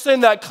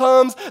person that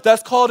comes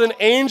that's called an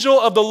angel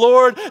of the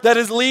Lord that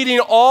is leading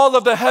all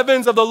of the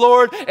heavens of the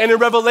Lord. And in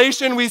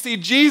Revelation, we see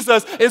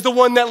Jesus is the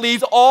one that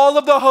leads all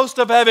of the host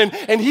of heaven,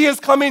 and he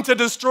is coming to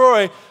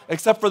destroy,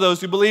 except for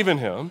those who believe in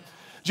him.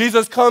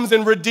 Jesus comes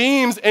and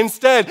redeems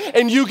instead,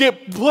 and you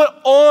get put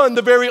on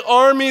the very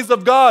armies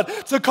of God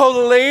to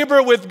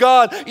co-labor with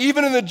God,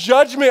 even in the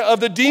judgment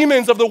of the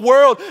demons of the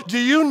world. Do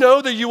you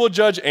know that you will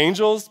judge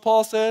angels,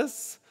 Paul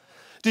says?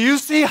 Do you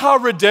see how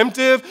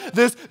redemptive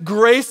this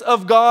grace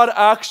of God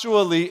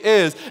actually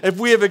is? If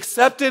we have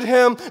accepted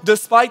him,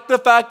 despite the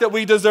fact that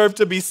we deserve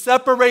to be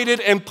separated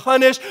and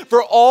punished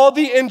for all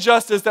the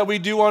injustice that we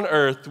do on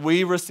earth,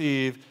 we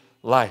receive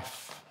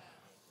life.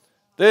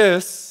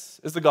 This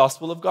is the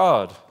gospel of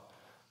God,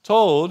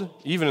 told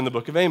even in the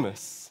book of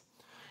Amos.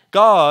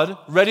 God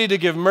ready to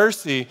give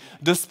mercy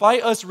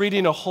despite us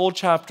reading a whole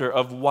chapter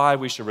of why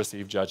we should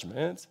receive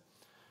judgment.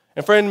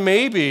 And friend,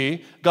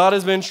 maybe God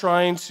has been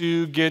trying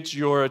to get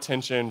your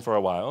attention for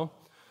a while.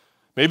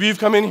 Maybe you've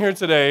come in here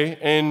today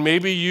and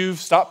maybe you've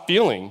stopped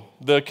feeling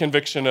the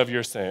conviction of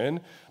your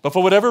sin, But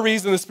for whatever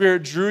reason the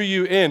Spirit drew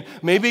you in,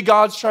 maybe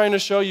God's trying to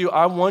show you,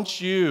 I want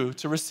you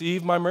to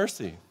receive my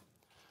mercy.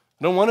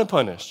 I don't want to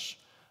punish.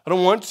 I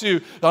don't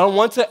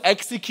want to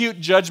execute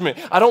judgment.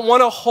 I don't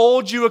want to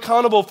hold you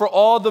accountable for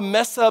all the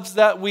mess ups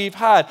that we've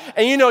had.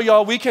 And you know,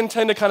 y'all, we can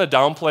tend to kind of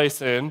downplay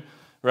sin,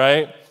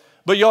 right?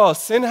 But y'all,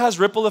 sin has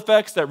ripple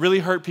effects that really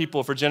hurt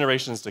people for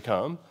generations to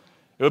come.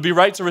 It would be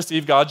right to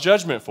receive God's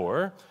judgment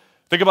for.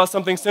 Think about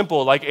something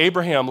simple like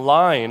Abraham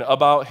lying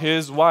about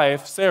his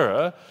wife,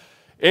 Sarah.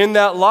 In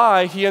that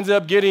lie, he ended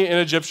up getting an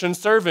Egyptian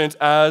servant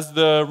as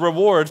the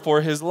reward for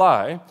his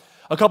lie.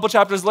 A couple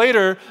chapters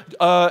later,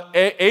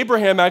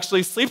 Abraham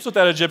actually sleeps with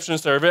that Egyptian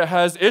servant,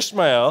 has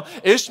Ishmael.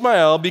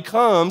 Ishmael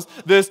becomes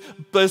this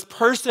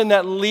person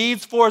that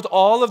leads forth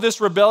all of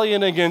this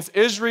rebellion against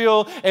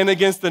Israel and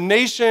against the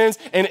nations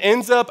and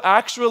ends up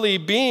actually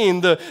being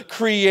the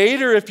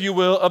creator, if you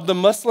will, of the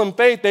Muslim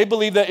faith. They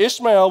believe that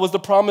Ishmael was the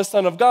promised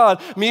son of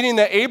God, meaning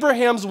that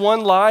Abraham's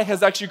one lie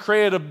has actually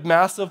created a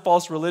massive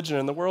false religion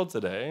in the world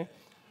today.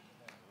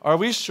 Are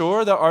we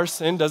sure that our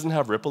sin doesn't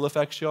have ripple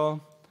effects,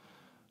 y'all?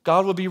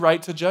 God will be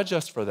right to judge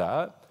us for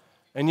that.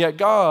 And yet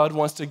God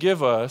wants to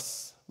give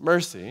us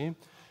mercy.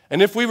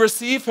 And if we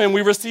receive him,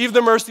 we receive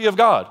the mercy of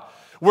God.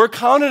 We're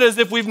counted as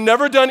if we've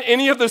never done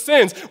any of the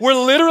sins. We're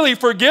literally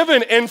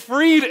forgiven and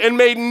freed and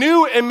made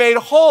new and made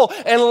whole.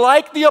 And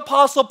like the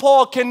Apostle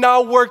Paul, can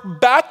now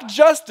work back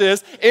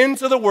justice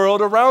into the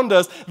world around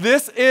us.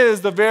 This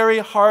is the very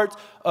heart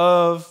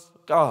of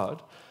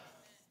God.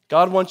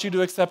 God wants you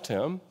to accept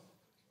him.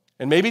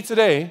 And maybe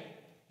today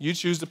you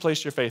choose to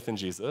place your faith in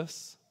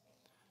Jesus.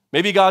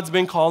 Maybe God's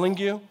been calling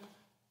you,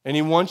 and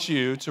he wants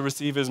you to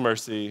receive his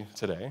mercy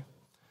today.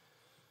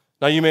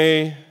 Now, you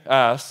may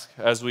ask,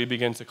 as we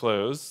begin to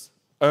close,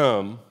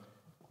 what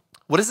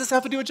does this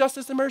have to do with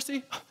justice and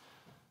mercy?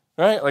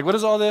 Right? Like, what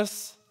is all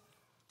this?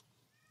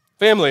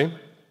 Family,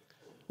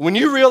 when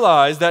you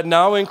realize that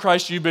now in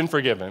Christ you've been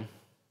forgiven,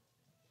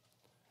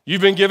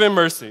 you've been given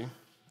mercy,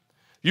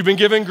 you've been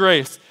given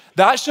grace,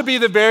 that should be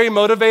the very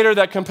motivator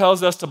that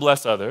compels us to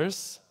bless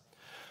others.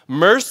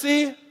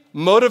 Mercy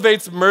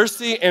motivates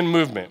mercy and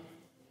movement,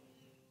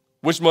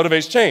 which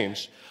motivates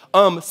change.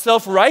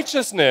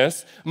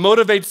 Self-righteousness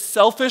motivates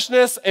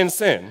selfishness and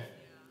sin.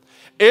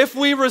 If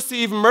we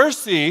receive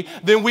mercy,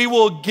 then we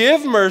will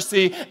give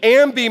mercy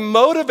and be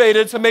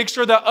motivated to make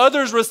sure that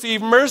others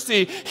receive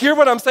mercy. Hear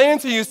what I'm saying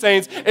to you,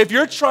 saints. If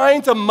you're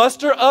trying to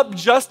muster up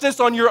justice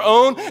on your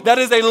own, that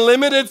is a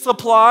limited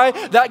supply.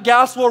 That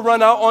gas will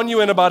run out on you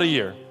in about a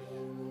year.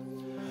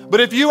 But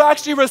if you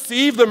actually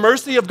receive the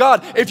mercy of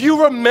God, if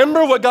you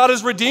remember what God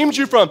has redeemed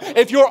you from,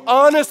 if you're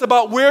honest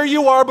about where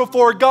you are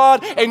before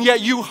God, and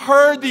yet you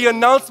heard the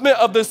announcement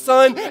of the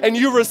Son and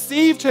you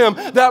received him,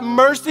 that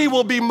mercy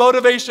will be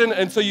motivation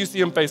until you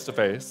see him face to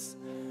face.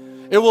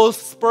 It will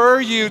spur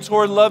you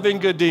toward loving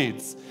good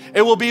deeds.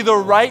 It will be the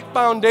right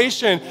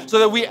foundation so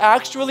that we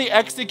actually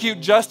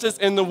execute justice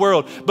in the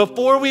world.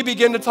 Before we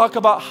begin to talk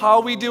about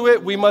how we do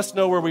it, we must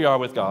know where we are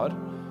with God.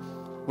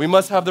 We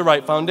must have the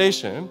right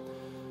foundation.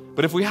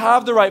 But if we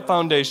have the right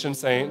foundation,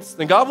 saints,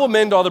 then God will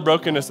mend all the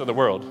brokenness of the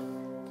world.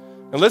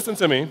 And listen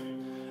to me,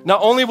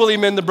 not only will he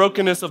mend the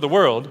brokenness of the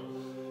world,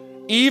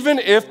 even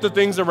if the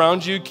things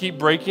around you keep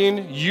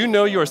breaking, you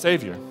know you're a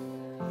Savior.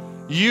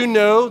 You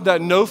know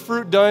that no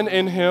fruit done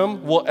in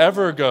him will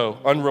ever go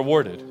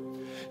unrewarded.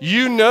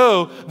 You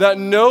know that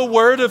no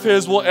word of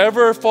his will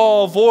ever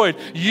fall void.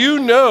 You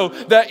know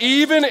that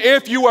even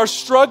if you are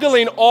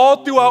struggling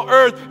all throughout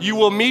earth, you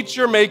will meet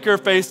your Maker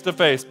face to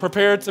face.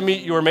 Prepare to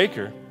meet your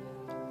Maker.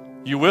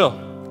 You will.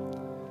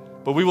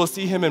 But we will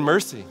see him in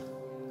mercy.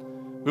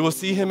 We will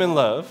see him in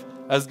love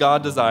as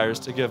God desires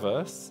to give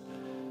us.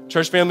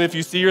 Church family, if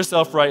you see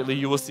yourself rightly,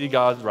 you will see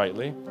God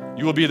rightly.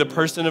 You will be the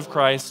person of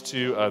Christ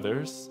to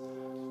others.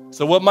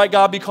 So what might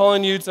God be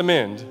calling you to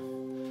mend?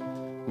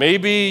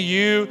 Maybe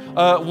you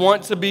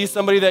want to be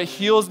somebody that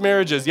heals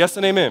marriages. Yes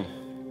and amen.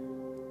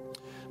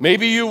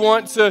 Maybe you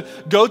want to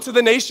go to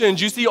the nations.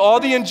 You see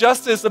all the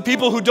injustice of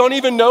people who don't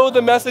even know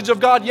the message of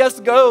God. Yes,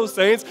 go,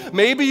 saints.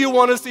 Maybe you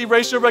want to see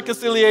racial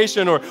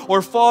reconciliation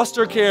or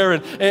foster care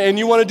and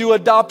you want to do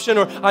adoption,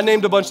 or I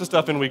named a bunch of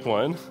stuff in week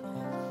 1.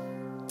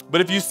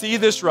 But if you see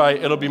this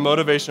right, it'll be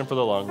motivation for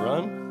the long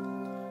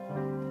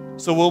run.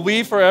 So will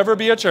we forever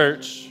be a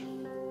church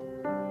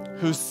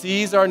who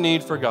sees our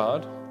need for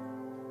God,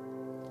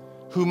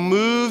 who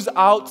moves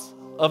out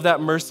of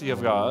that mercy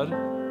of God,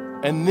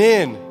 and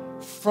then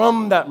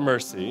from that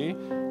mercy,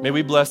 may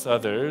we bless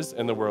others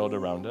in the world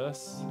around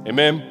us.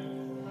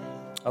 Amen.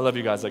 I love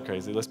you guys like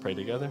crazy. Let's pray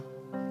together.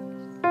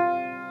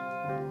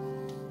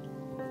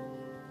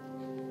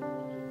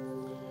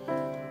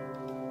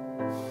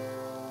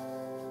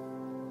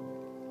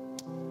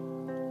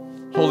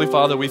 Holy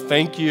Father, we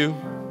thank you.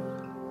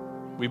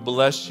 We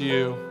bless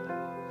you.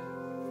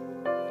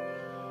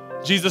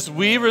 Jesus,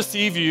 we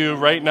receive you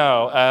right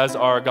now as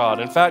our God.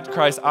 In fact,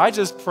 Christ, I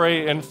just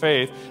pray in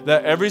faith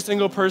that every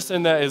single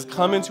person that is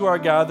coming to our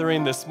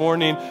gathering this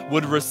morning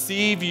would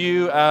receive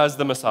you as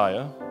the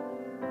Messiah.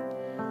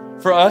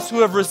 For us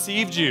who have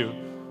received you,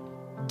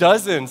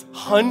 dozens,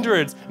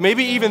 hundreds,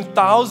 maybe even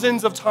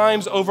thousands of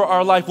times over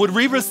our life, would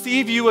we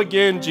receive you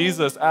again,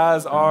 Jesus,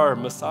 as our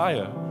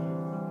Messiah,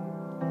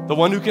 the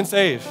one who can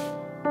save?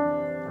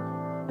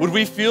 Would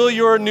we feel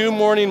your new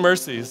morning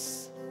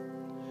mercies?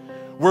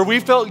 Where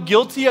we felt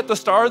guilty at the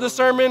start of the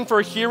sermon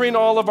for hearing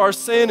all of our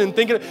sin and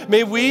thinking,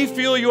 may we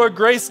feel your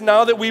grace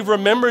now that we've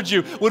remembered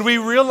you. Would we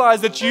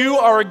realize that you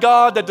are a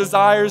God that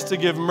desires to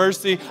give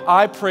mercy?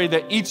 I pray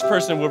that each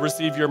person will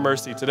receive your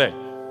mercy today.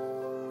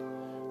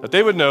 That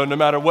they would know, no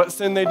matter what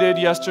sin they did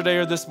yesterday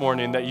or this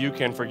morning, that you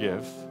can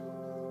forgive.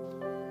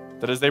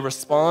 That as they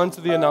respond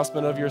to the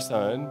announcement of your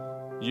Son,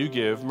 you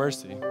give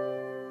mercy.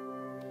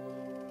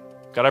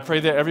 God, I pray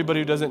that everybody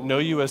who doesn't know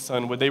you as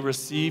Son, would they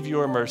receive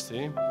your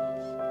mercy?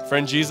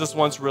 Friend, Jesus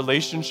wants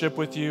relationship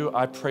with you.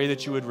 I pray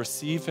that you would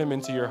receive him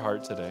into your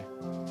heart today.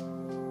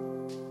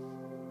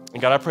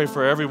 And God, I pray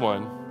for every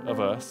one of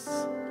us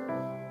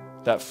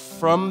that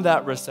from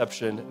that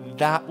reception,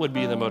 that would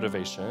be the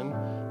motivation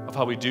of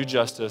how we do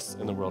justice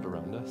in the world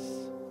around us.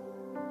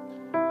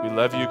 We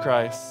love you,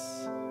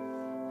 Christ.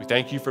 We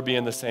thank you for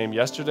being the same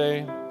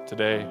yesterday,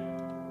 today,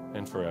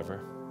 and forever.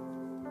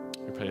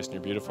 We pray this in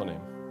your beautiful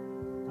name.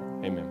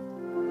 Amen.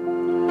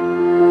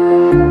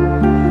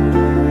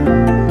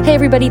 Hey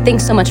everybody,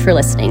 thanks so much for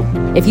listening.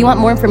 If you want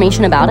more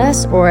information about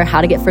us or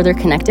how to get further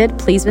connected,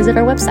 please visit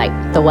our website,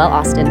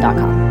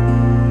 thewellaustin.com.